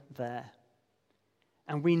him there.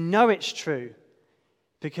 And we know it's true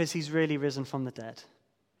because he's really risen from the dead.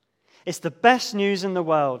 It's the best news in the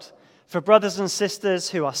world for brothers and sisters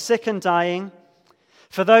who are sick and dying,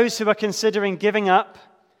 for those who are considering giving up,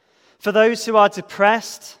 for those who are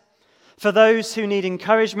depressed, for those who need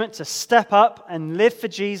encouragement to step up and live for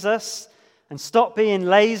Jesus and stop being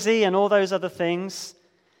lazy and all those other things.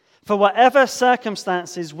 For whatever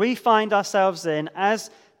circumstances we find ourselves in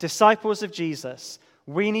as disciples of Jesus,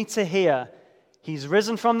 we need to hear he's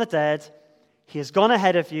risen from the dead, he has gone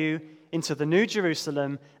ahead of you into the New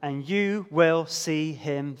Jerusalem, and you will see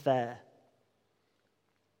him there.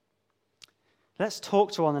 Let's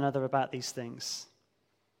talk to one another about these things,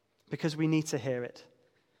 because we need to hear it.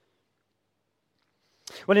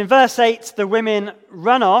 Well, in verse 8, the women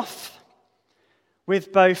run off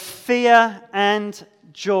with both fear and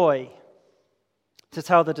joy to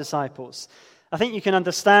tell the disciples. I think you can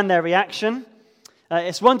understand their reaction.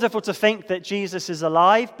 It's wonderful to think that Jesus is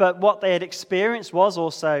alive, but what they had experienced was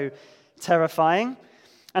also terrifying.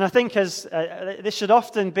 And I think this should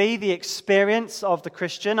often be the experience of the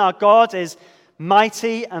Christian. Our God is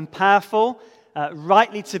mighty and powerful,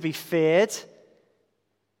 rightly to be feared,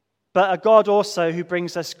 but a God also who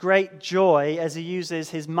brings us great joy as he uses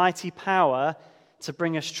his mighty power to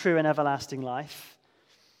bring us true and everlasting life.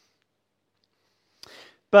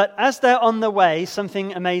 But as they're on the way,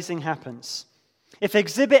 something amazing happens. If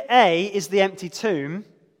Exhibit A is the empty tomb,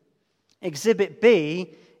 Exhibit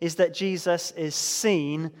B is that Jesus is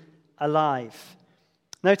seen alive.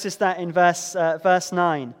 Notice that in verse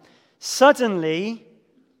 9. Suddenly,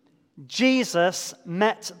 Jesus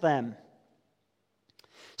met them.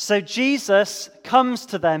 So Jesus comes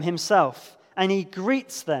to them himself, and he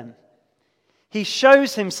greets them. He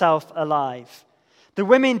shows himself alive. The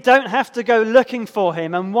women don't have to go looking for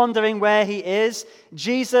him and wondering where he is.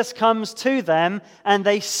 Jesus comes to them, and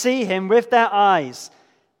they see him with their eyes.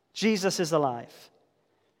 Jesus is alive.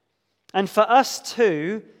 And for us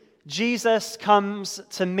too, Jesus comes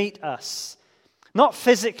to meet us. Not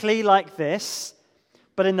physically like this,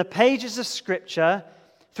 but in the pages of Scripture,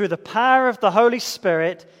 through the power of the Holy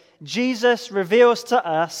Spirit, Jesus reveals to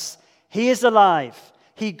us he is alive.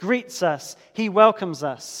 He greets us. He welcomes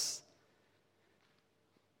us.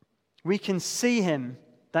 We can see him,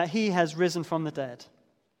 that he has risen from the dead.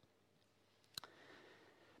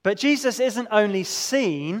 But Jesus isn't only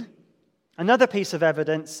seen. Another piece of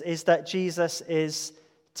evidence is that Jesus is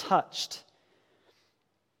touched.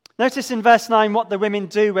 Notice in verse 9 what the women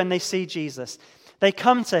do when they see Jesus. They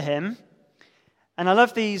come to him, and I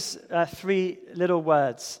love these three little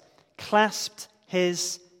words: clasped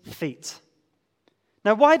his feet.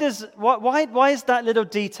 Now, why is that little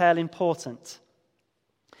detail important?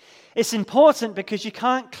 It's important because you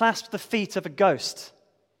can't clasp the feet of a ghost.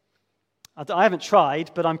 I haven't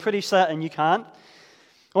tried, but I'm pretty certain you can't.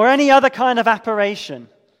 Or any other kind of apparition.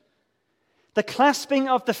 The clasping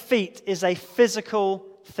of the feet is a physical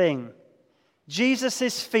thing.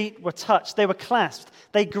 Jesus' feet were touched. They were clasped.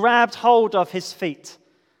 They grabbed hold of his feet.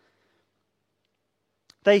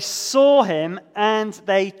 They saw him and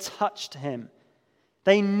they touched him.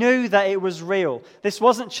 They knew that it was real. This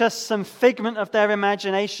wasn't just some figment of their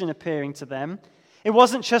imagination appearing to them. It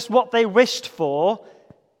wasn't just what they wished for.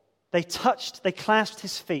 They clasped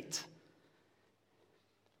his feet.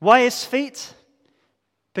 Why his feet?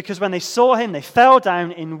 Because when they saw him, they fell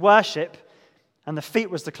down in worship, and the feet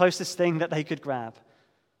was the closest thing that they could grab.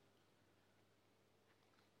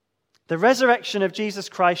 The resurrection of Jesus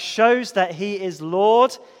Christ shows that he is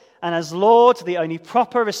Lord and as Lord, the only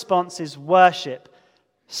proper response is worship,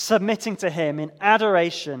 submitting to him in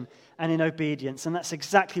adoration and in obedience. And that's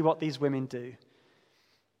exactly what these women do.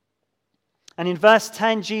 And in verse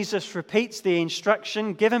 10, Jesus repeats the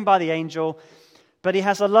instruction given by the angel, but he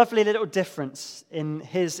has a lovely little difference in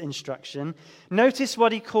his instruction. Notice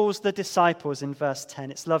what he calls the disciples in verse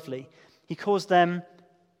 10. It's lovely. He calls them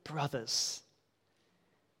brothers.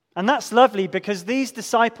 And that's lovely because these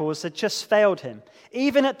disciples had just failed him.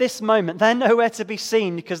 Even at this moment, they're nowhere to be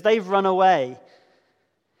seen because they've run away.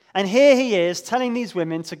 And here he is telling these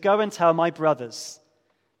women to go and tell my brothers.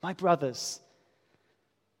 My brothers.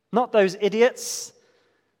 Not those idiots.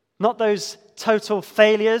 Not those total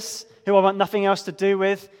failures who I want nothing else to do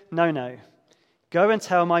with. No. Go and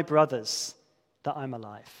tell my brothers that I'm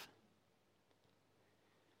alive.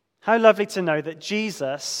 How lovely to know that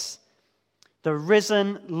Jesus, the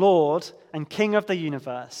risen Lord and King of the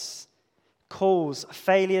universe, calls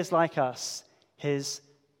failures like us his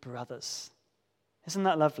brothers. Isn't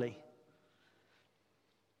that lovely?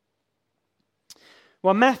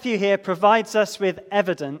 Well, Matthew here provides us with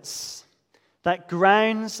evidence that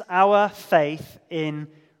grounds our faith in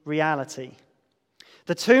reality.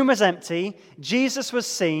 The tomb was empty, Jesus was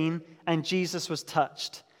seen, and Jesus was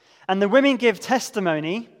touched. And the women give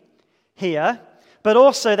testimony here, but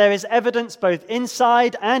also there is evidence both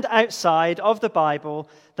inside and outside of the Bible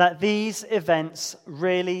that these events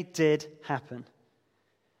really did happen.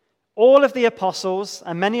 All of the apostles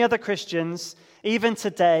and many other Christians, even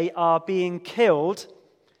today, are being killed,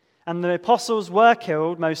 and the apostles were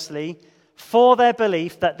killed mostly, for their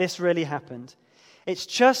belief that this really happened. It's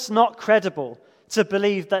just not credible to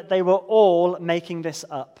believe that they were all making this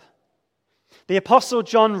up. The Apostle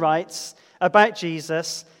John writes about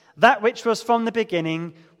Jesus, that which was from the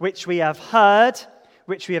beginning, which we have heard,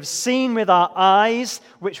 which we have seen with our eyes,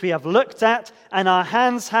 which we have looked at, and our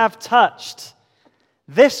hands have touched.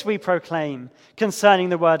 This we proclaim concerning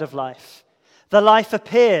the word of life. The life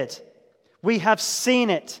appeared. We have seen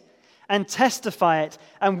it and testify it,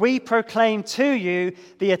 and we proclaim to you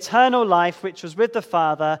the eternal life which was with the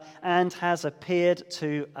Father and has appeared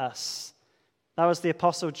to us. That was the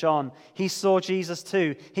Apostle John. He saw Jesus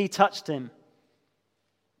too. He touched him.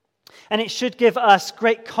 And it should give us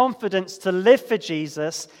great confidence to live for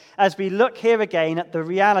Jesus as we look here again at the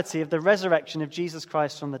reality of the resurrection of Jesus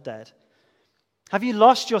Christ from the dead. Have you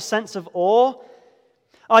lost your sense of awe?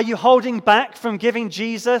 Are you holding back from giving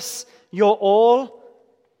Jesus your all?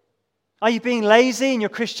 Are you being lazy in your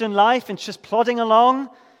Christian life and just plodding along?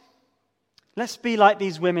 Let's be like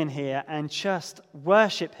these women here and just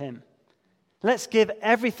worship him. Let's give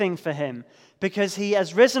everything for him because he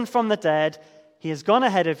has risen from the dead. He has gone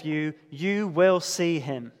ahead of you. You will see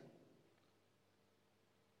him.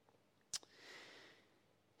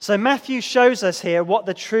 So Matthew shows us here what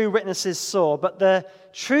the true witnesses saw, but the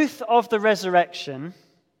truth of the resurrection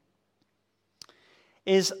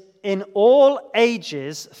is in all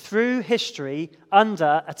ages through history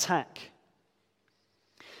under attack.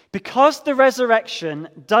 Because the resurrection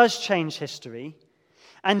does change history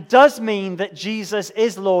and does mean that Jesus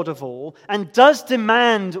is Lord of all and does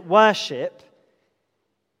demand worship,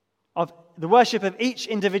 of the worship of each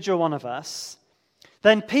individual one of us,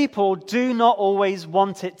 then people do not always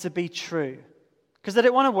want it to be true. Because they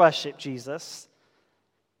don't want to worship Jesus.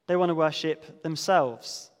 They want to worship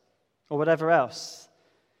themselves or whatever else.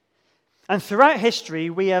 And throughout history,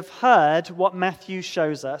 we have heard what Matthew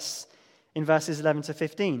shows us in verses 11 to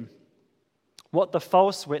 15. What the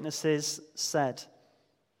false witnesses said.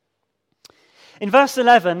 In verse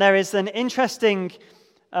 11, there is an interesting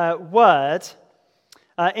word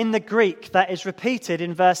in the Greek that is repeated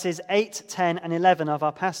in verses 8, 10, and 11 of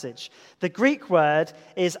our passage. The Greek word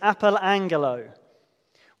is apolangelo,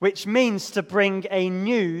 which means to bring a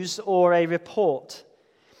news or a report.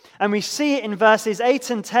 And we see it in verses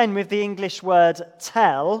 8 and 10 with the English word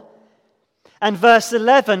tell, and verse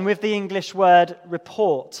 11 with the English word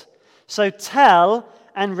report. So tell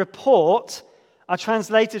and report are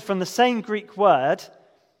translated from the same Greek word.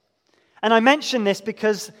 And I mention this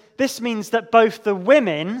because this means that both the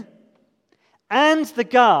women and the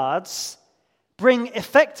guards bring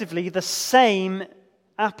effectively the same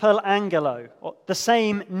apolangelo, or the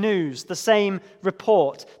same news, the same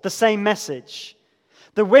report, the same message.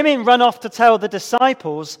 The women run off to tell the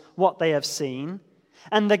disciples what they have seen,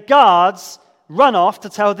 and the guards run off to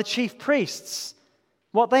tell the chief priests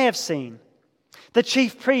what they have seen. The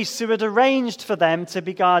chief priests who had arranged for them to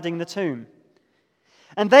be guarding the tomb.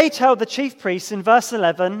 And they tell the chief priests in verse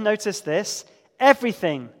 11, notice this,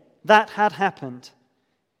 everything that had happened.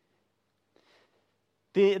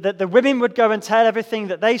 The women would go and tell everything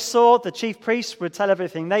that they saw. The chief priests would tell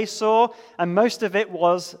everything they saw, and most of it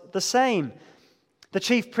was the same.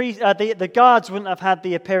 The guards wouldn't have had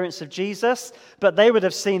the appearance of Jesus, but they would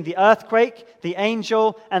have seen the earthquake, the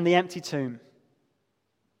angel, and the empty tomb.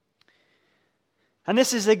 And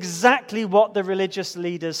this is exactly what the religious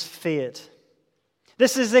leaders feared.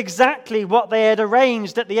 This is exactly what they had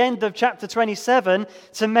arranged at the end of chapter 27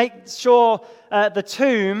 to make sure the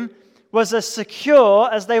tomb was as secure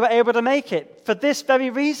as they were able to make it, for this very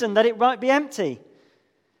reason, that it might be empty.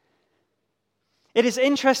 It is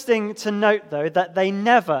interesting to note, though, that they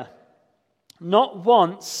never, not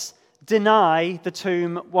once, deny the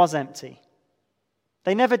tomb was empty.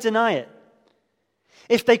 They never deny it.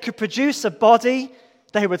 If they could produce a body,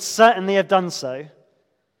 they would certainly have done so.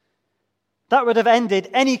 That would have ended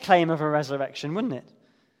any claim of a resurrection, wouldn't it?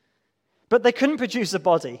 But they couldn't produce a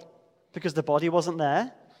body because the body wasn't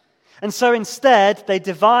there. And so instead, they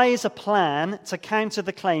devise a plan to counter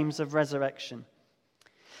the claims of resurrection.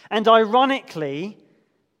 And ironically,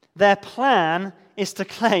 their plan is to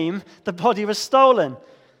claim the body was stolen.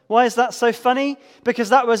 Why is that so funny? Because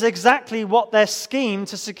that was exactly what their scheme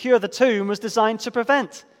to secure the tomb was designed to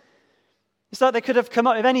prevent. It's like they could have come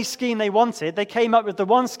up with any scheme they wanted. They came up with the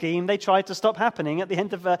one scheme they tried to stop happening at the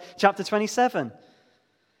end of chapter 27.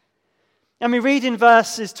 And we read in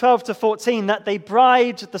verses 12 to 14 that they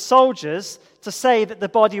bribed the soldiers to say that the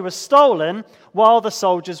body was stolen while the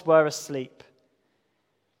soldiers were asleep.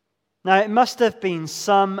 Now, it must have been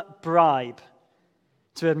some bribe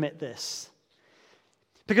to admit this,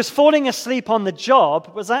 because falling asleep on the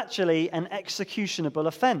job was actually an executionable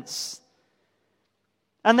offense.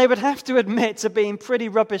 And they would have to admit to being pretty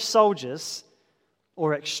rubbish soldiers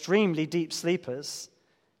or extremely deep sleepers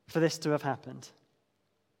for this to have happened.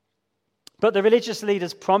 But the religious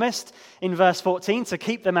leaders promised in verse 14 to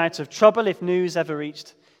keep them out of trouble if news ever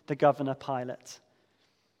reached the governor Pilate.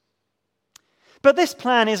 But this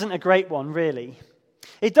plan isn't a great one, really.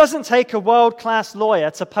 It doesn't take a world-class lawyer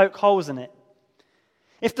to poke holes in it.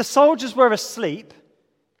 If the soldiers were asleep,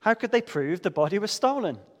 how could they prove the body was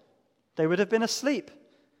stolen? They would have been asleep.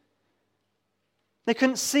 They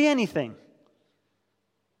couldn't see anything.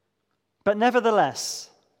 But nevertheless,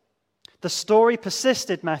 the story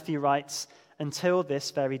persisted, Matthew writes, until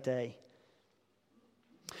this very day.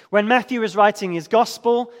 When Matthew was writing his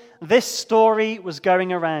gospel, this story was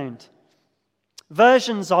going around.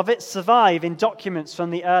 Versions of it survive in documents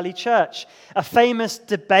from the early church. A famous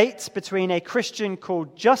debate between a Christian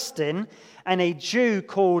called Justin and a Jew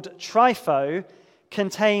called Trypho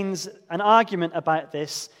contains an argument about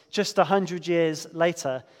this just 100 years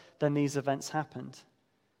later than these events happened.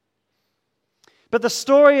 But the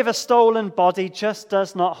story of a stolen body just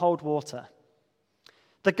does not hold water.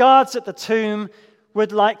 The guards at the tomb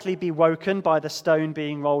would likely be woken by the stone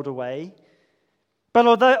being rolled away. But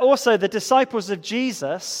although also the disciples of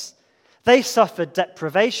Jesus, they suffered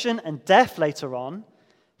deprivation and death later on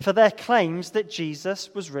for their claims that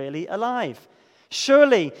Jesus was really alive.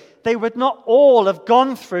 Surely they would not all have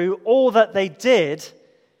gone through all that they did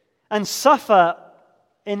and suffer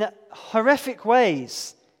in horrific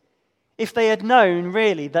ways if they had known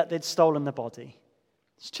really that they'd stolen the body.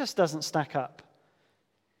 It just doesn't stack up.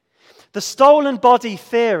 The stolen body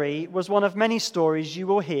theory was one of many stories you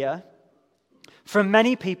will hear from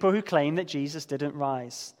many people who claim that Jesus didn't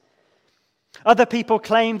rise. Other people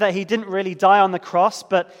claim that he didn't really die on the cross,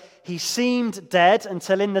 but he seemed dead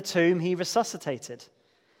until in the tomb he resuscitated.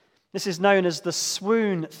 This is known as the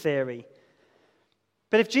swoon theory.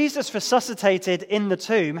 But if Jesus resuscitated in the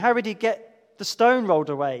tomb, how would he get the stone rolled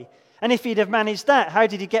away? And if he'd have managed that, how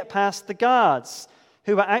did he get past the guards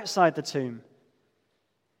who were outside the tomb?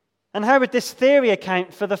 And how would this theory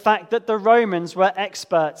account for the fact that the Romans were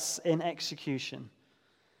experts in execution?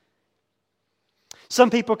 Some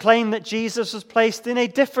people claim that Jesus was placed in a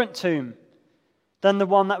different tomb than the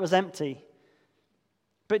one that was empty.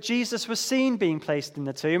 But Jesus was seen being placed in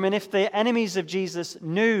the tomb, and if the enemies of Jesus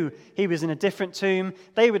knew he was in a different tomb,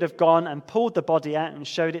 they would have gone and pulled the body out and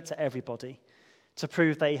showed it to everybody to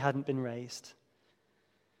prove that he hadn't been raised.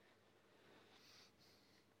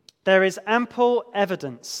 There is ample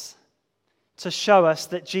evidence to show us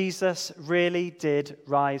that Jesus really did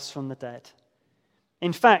rise from the dead.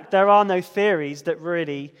 In fact, there are no theories that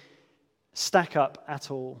really stack up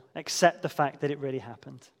at all, except the fact that it really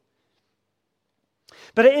happened.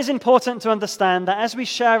 But it is important to understand that as we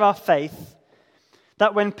share our faith,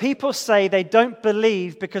 that when people say they don't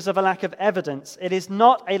believe because of a lack of evidence, it is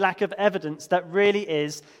not a lack of evidence that really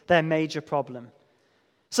is their major problem.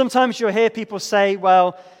 Sometimes you'll hear people say,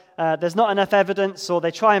 well, there's not enough evidence, or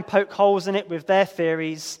they try and poke holes in it with their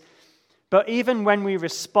theories. But even when we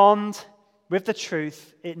respond with the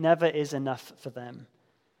truth, it never is enough for them.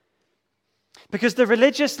 Because the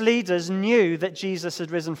religious leaders knew that Jesus had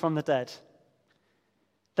risen from the dead.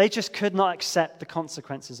 They just could not accept the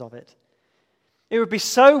consequences of it. It would be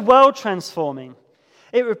so world-transforming,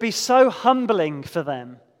 it would be so humbling for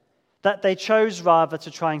them that they chose rather to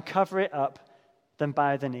try and cover it up than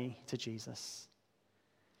bow the knee to Jesus.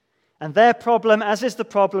 And their problem, as is the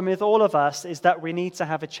problem with all of us, is that we need to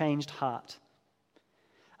have a changed heart.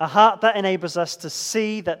 A heart that enables us to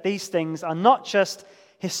see that these things are not just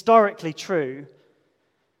historically true,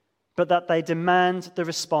 but that they demand the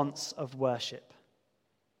response of worship.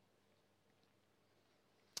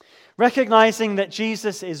 Recognizing that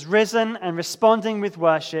Jesus is risen and responding with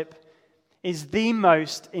worship is the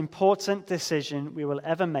most important decision we will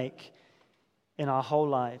ever make in our whole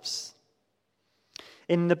lives.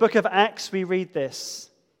 In the book of Acts, we read this: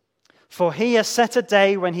 "For he has set a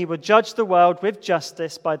day when he will judge the world with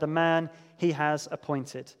justice by the man he has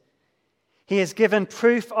appointed. He has given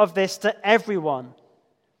proof of this to everyone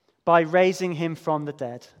by raising him from the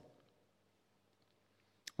dead."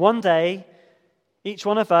 One day, each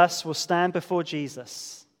one of us will stand before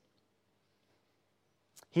Jesus.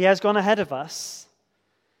 He has gone ahead of us.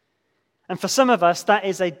 And for some of us, that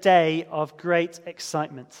is a day of great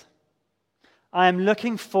excitement. I am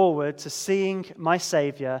looking forward to seeing my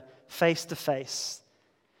Savior face to face,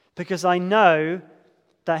 because I know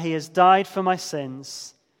that he has died for my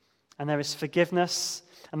sins, and there is forgiveness,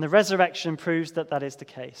 and the resurrection proves that that is the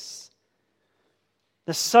case.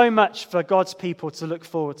 There's so much for God's people to look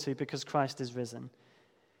forward to because Christ is risen.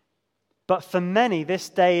 But for many, this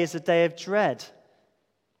day is a day of dread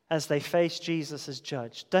as they face Jesus as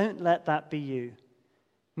judge. Don't let that be you.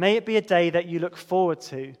 May it be a day that you look forward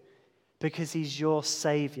to because he's your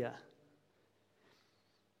Savior.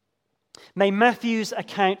 May Matthew's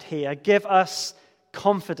account here give us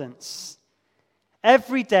confidence.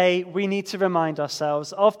 Every day we need to remind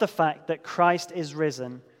ourselves of the fact that Christ is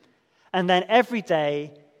risen, and then every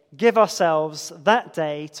day give ourselves that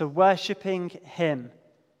day to worshiping him,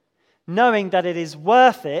 knowing that it is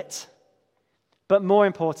worth it, but more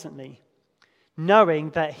importantly,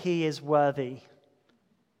 knowing that he is worthy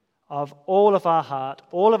of all of our heart,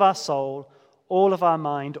 all of our soul, all of our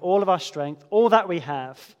mind, all of our strength, all that we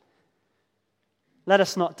have. Let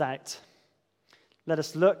us not doubt. Let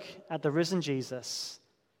us look at the risen Jesus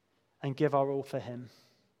and give our all for him.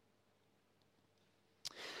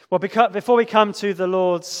 Well, before we come to the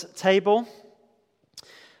Lord's table,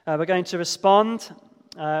 we're going to respond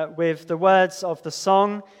with the words of the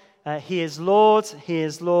song, "He is Lord, he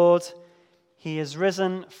is Lord, he is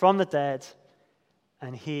risen from the dead,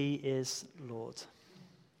 and he is Lord."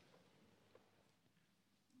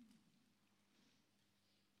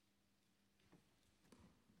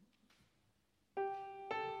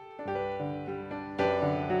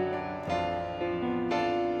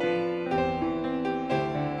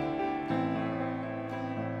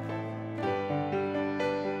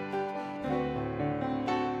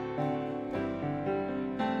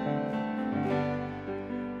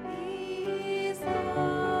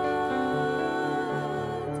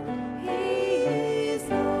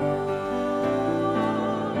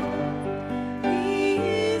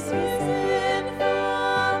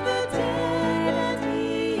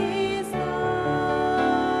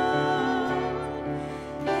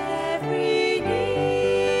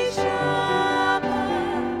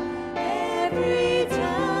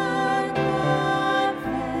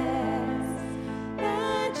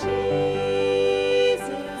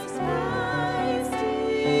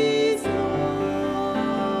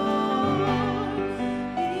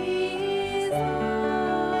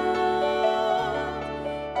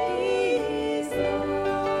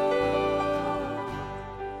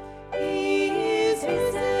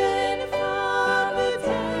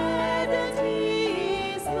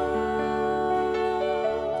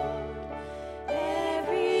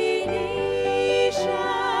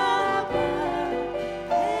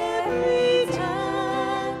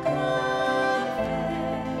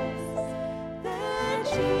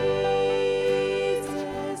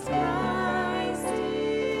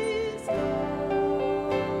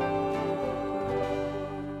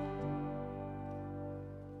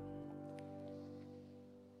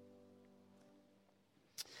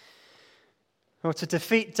 Well, to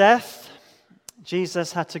defeat death,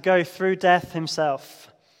 Jesus had to go through death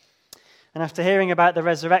himself. And after hearing about the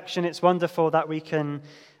resurrection, it's wonderful that we can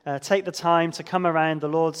take the time to come around the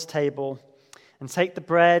Lord's table and take the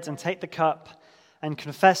bread and take the cup and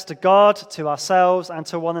confess to God, to ourselves, and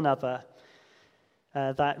to one another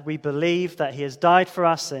that we believe that he has died for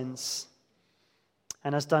our sins,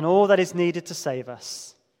 and has done all that is needed to save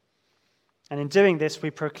us. And in doing this,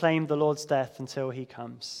 we proclaim the Lord's death until he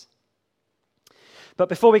comes. But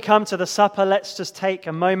before we come to the supper, let's just take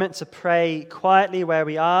a moment to pray quietly where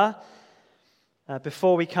we are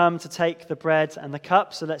before we come to take the bread and the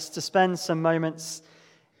cup. So let's just spend some moments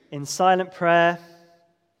in silent prayer,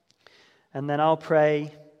 and then I'll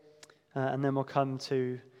pray, and then we'll come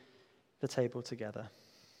to the table together.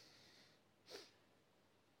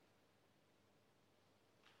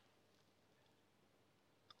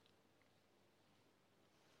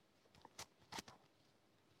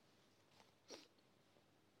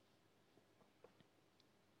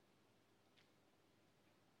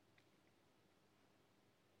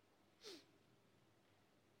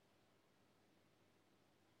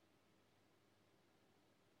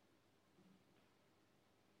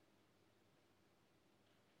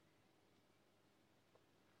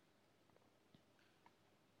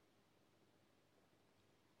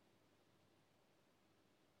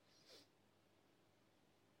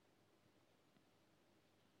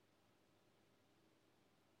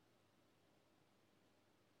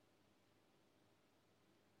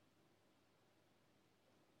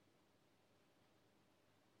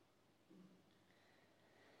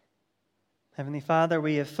 Heavenly Father,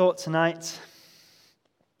 we have thought tonight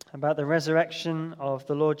about the resurrection of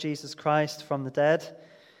the Lord Jesus Christ from the dead,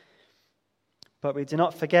 but we do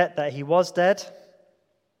not forget that he was dead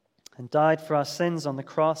and died for our sins on the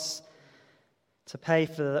cross to pay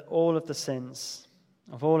for all of the sins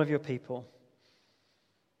of all of your people.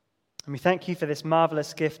 And we thank you for this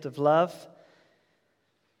marvelous gift of love.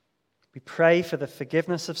 We pray for the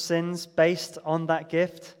forgiveness of sins based on that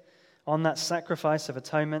gift, on that sacrifice of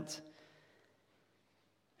atonement.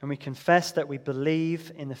 And we confess that we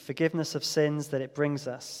believe in the forgiveness of sins that it brings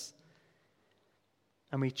us.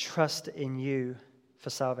 And we trust in you for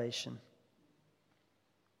salvation.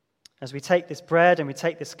 As we take this bread and we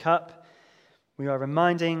take this cup, we are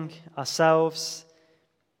reminding ourselves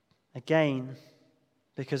again,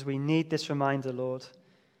 because we need this reminder, Lord,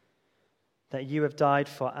 that you have died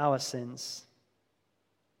for our sins.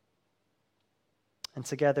 And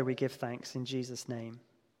together we give thanks in Jesus' name.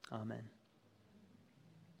 Amen.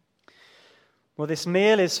 Well, this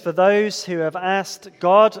meal is for those who have asked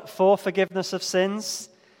God for forgiveness of sins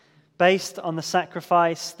based on the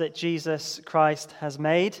sacrifice that Jesus Christ has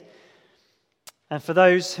made. And for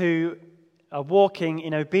those who are walking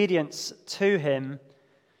in obedience to him.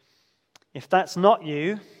 If that's not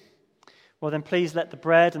you, well then please let the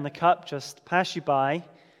bread and the cup just pass you by.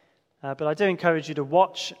 But I do encourage you to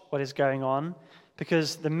watch what is going on,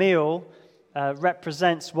 because the meal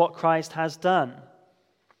represents what Christ has done.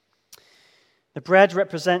 The bread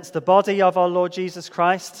represents the body of our Lord Jesus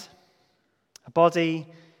Christ, a body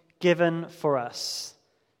given for us,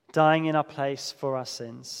 dying in our place for our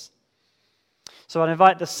sins. So I'd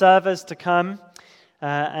invite the servers to come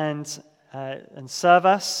and serve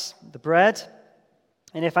us the bread.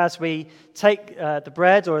 And if as we take the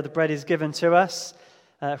bread, or the bread is given to us,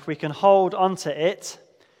 if we can hold onto it,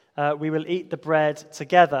 we will eat the bread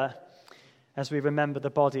together as we remember the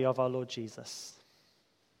body of our Lord Jesus.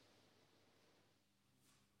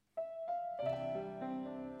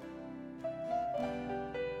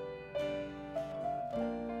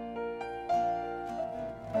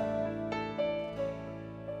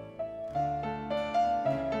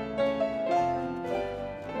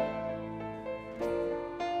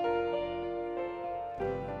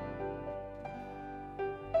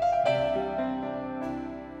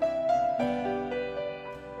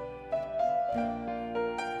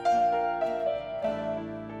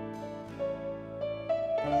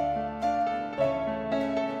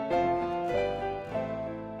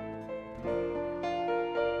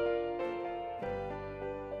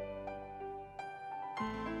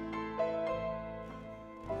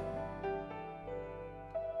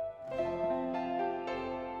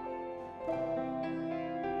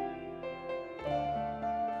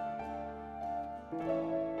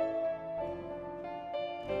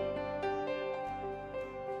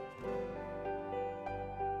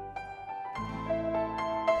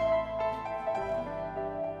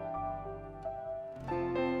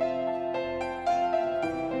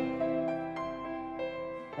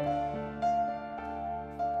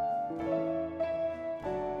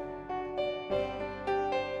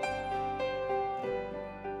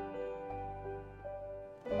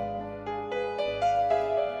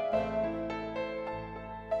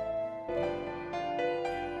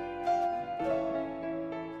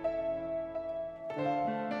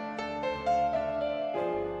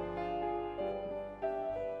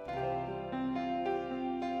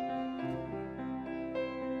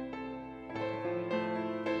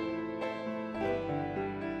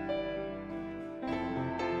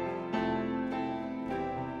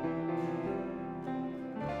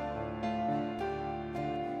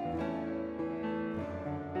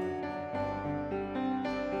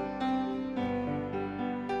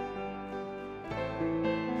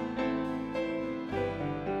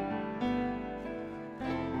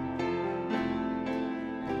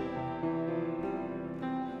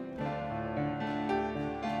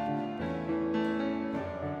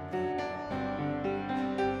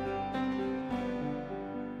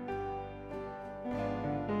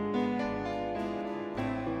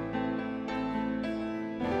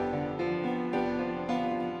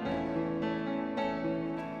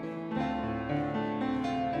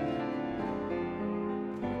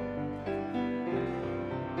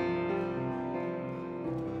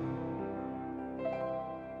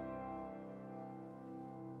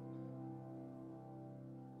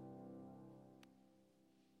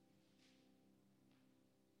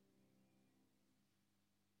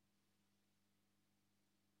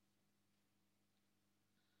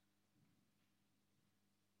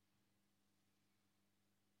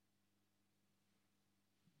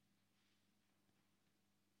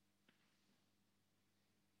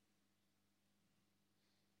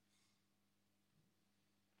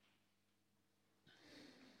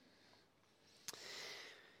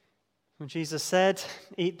 When Jesus said,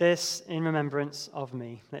 "Eat this in remembrance of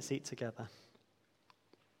me." Let's eat together.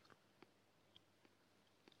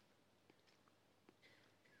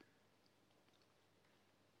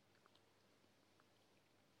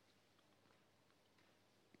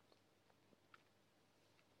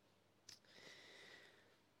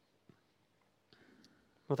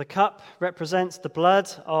 Well, the cup represents the blood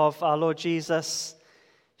of our Lord Jesus,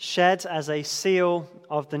 shed as a seal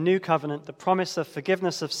of the new covenant, the promise of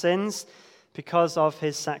forgiveness of sins because of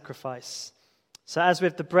his sacrifice. So as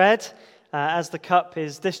with the bread, as the cup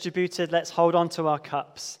is distributed, let's hold on to our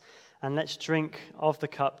cups and let's drink of the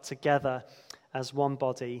cup together as one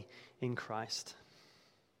body in Christ.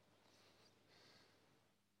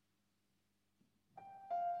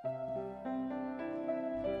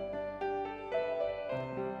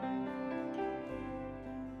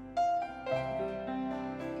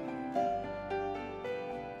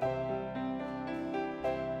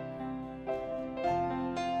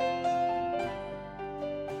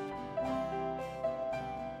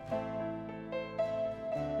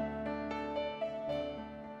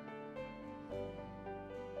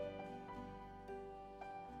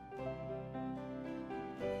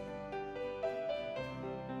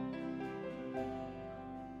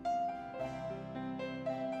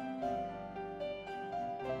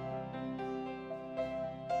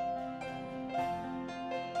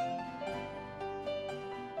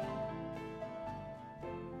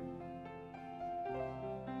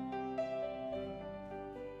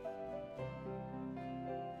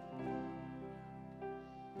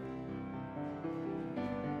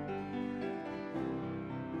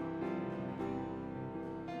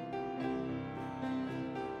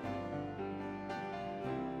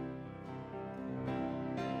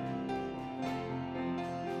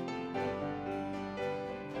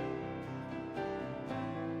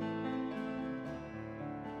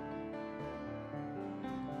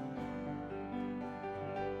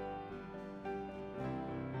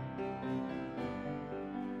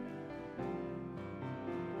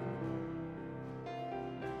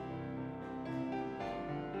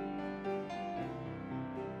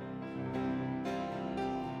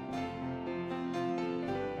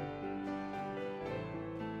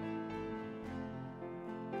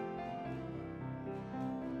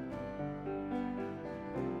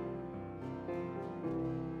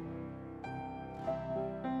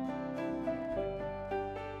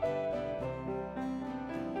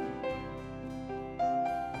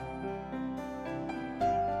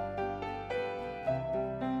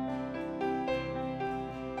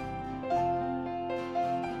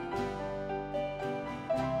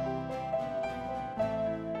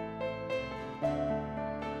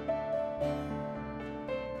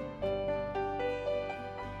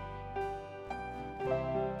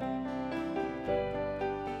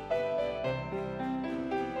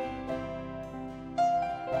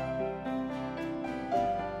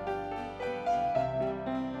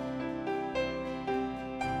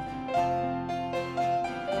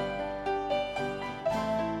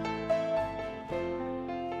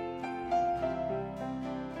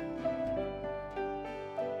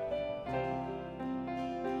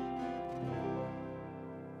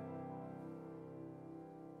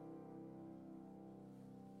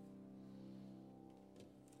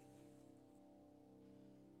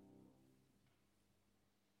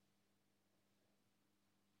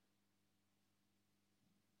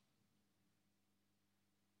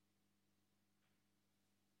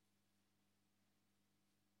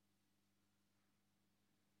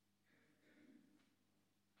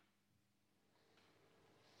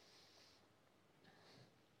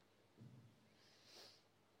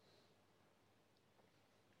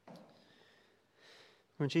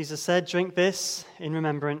 When Jesus said, "Drink this in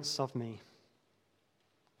remembrance of me."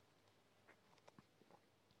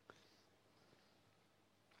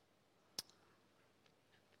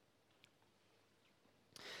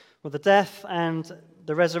 Well, the death and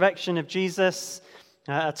the resurrection of Jesus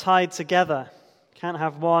are tied together. Can't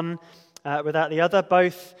have one without the other.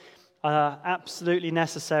 Both are absolutely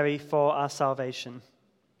necessary for our salvation.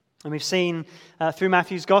 And we've seen through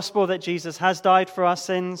Matthew's gospel that Jesus has died for our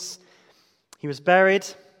sins. He was buried,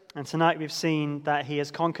 and tonight we've seen that he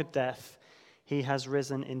has conquered death. He has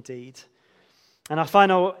risen indeed. And our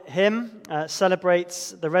final hymn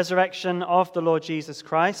celebrates the resurrection of the Lord Jesus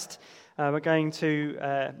Christ. We're going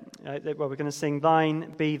to sing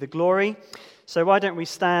 "Thine Be the Glory." So why don't we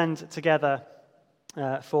stand together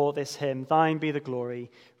for this hymn, "Thine Be the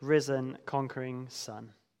Glory, Risen, Conquering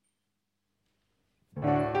Son."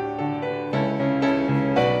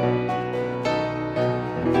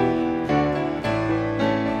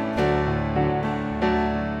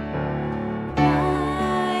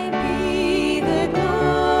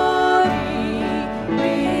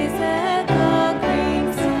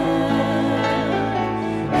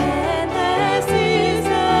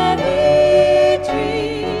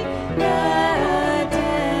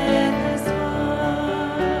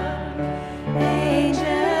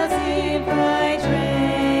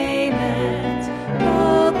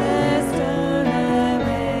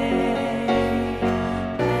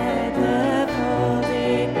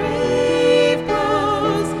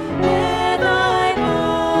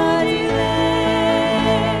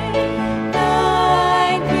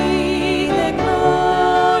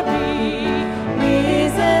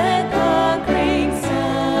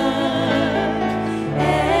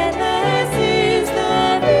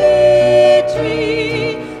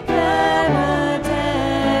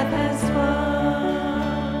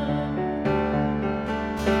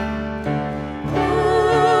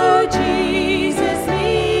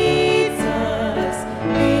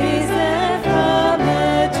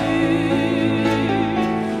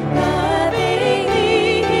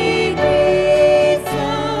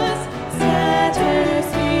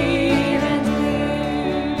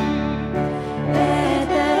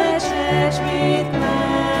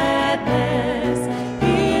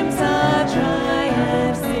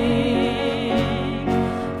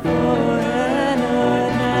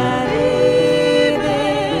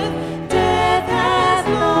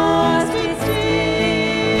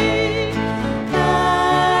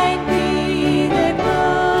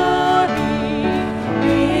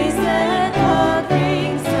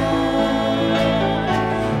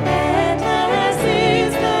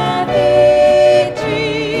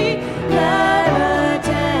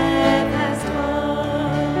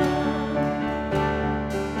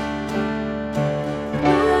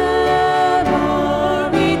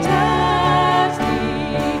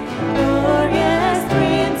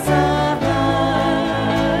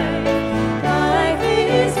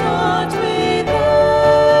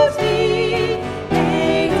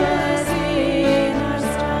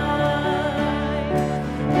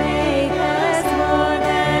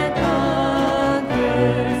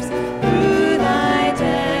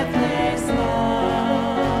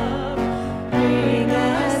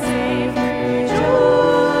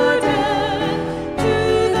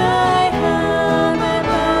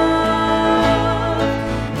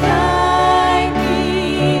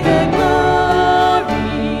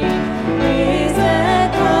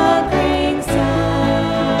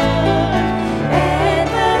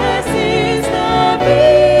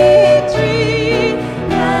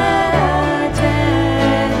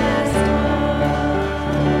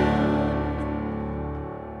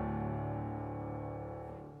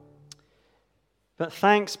 But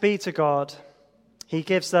thanks be to God, he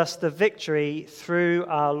gives us the victory through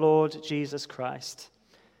our Lord Jesus Christ.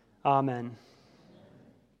 Amen.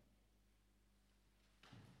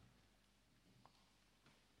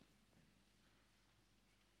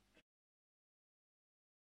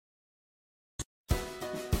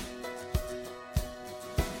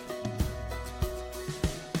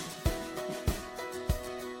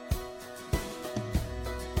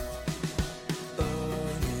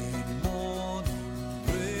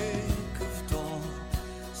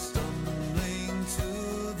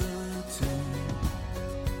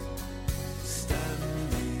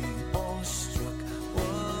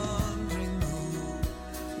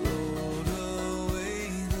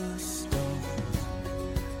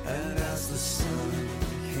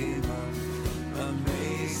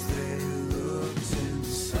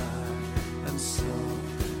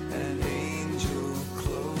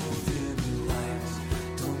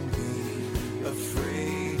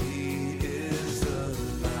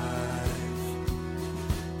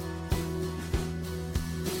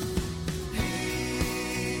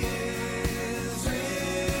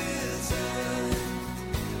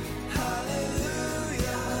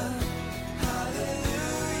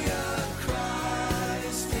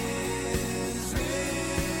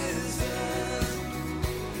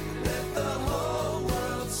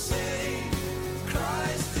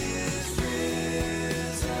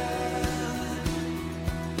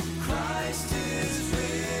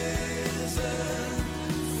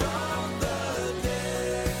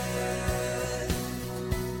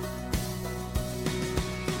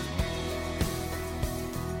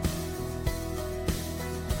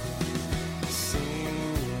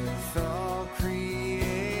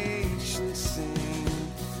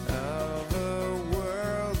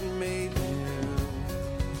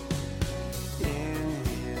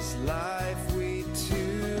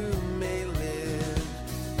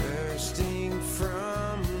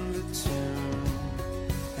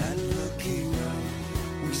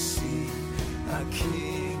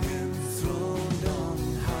 King.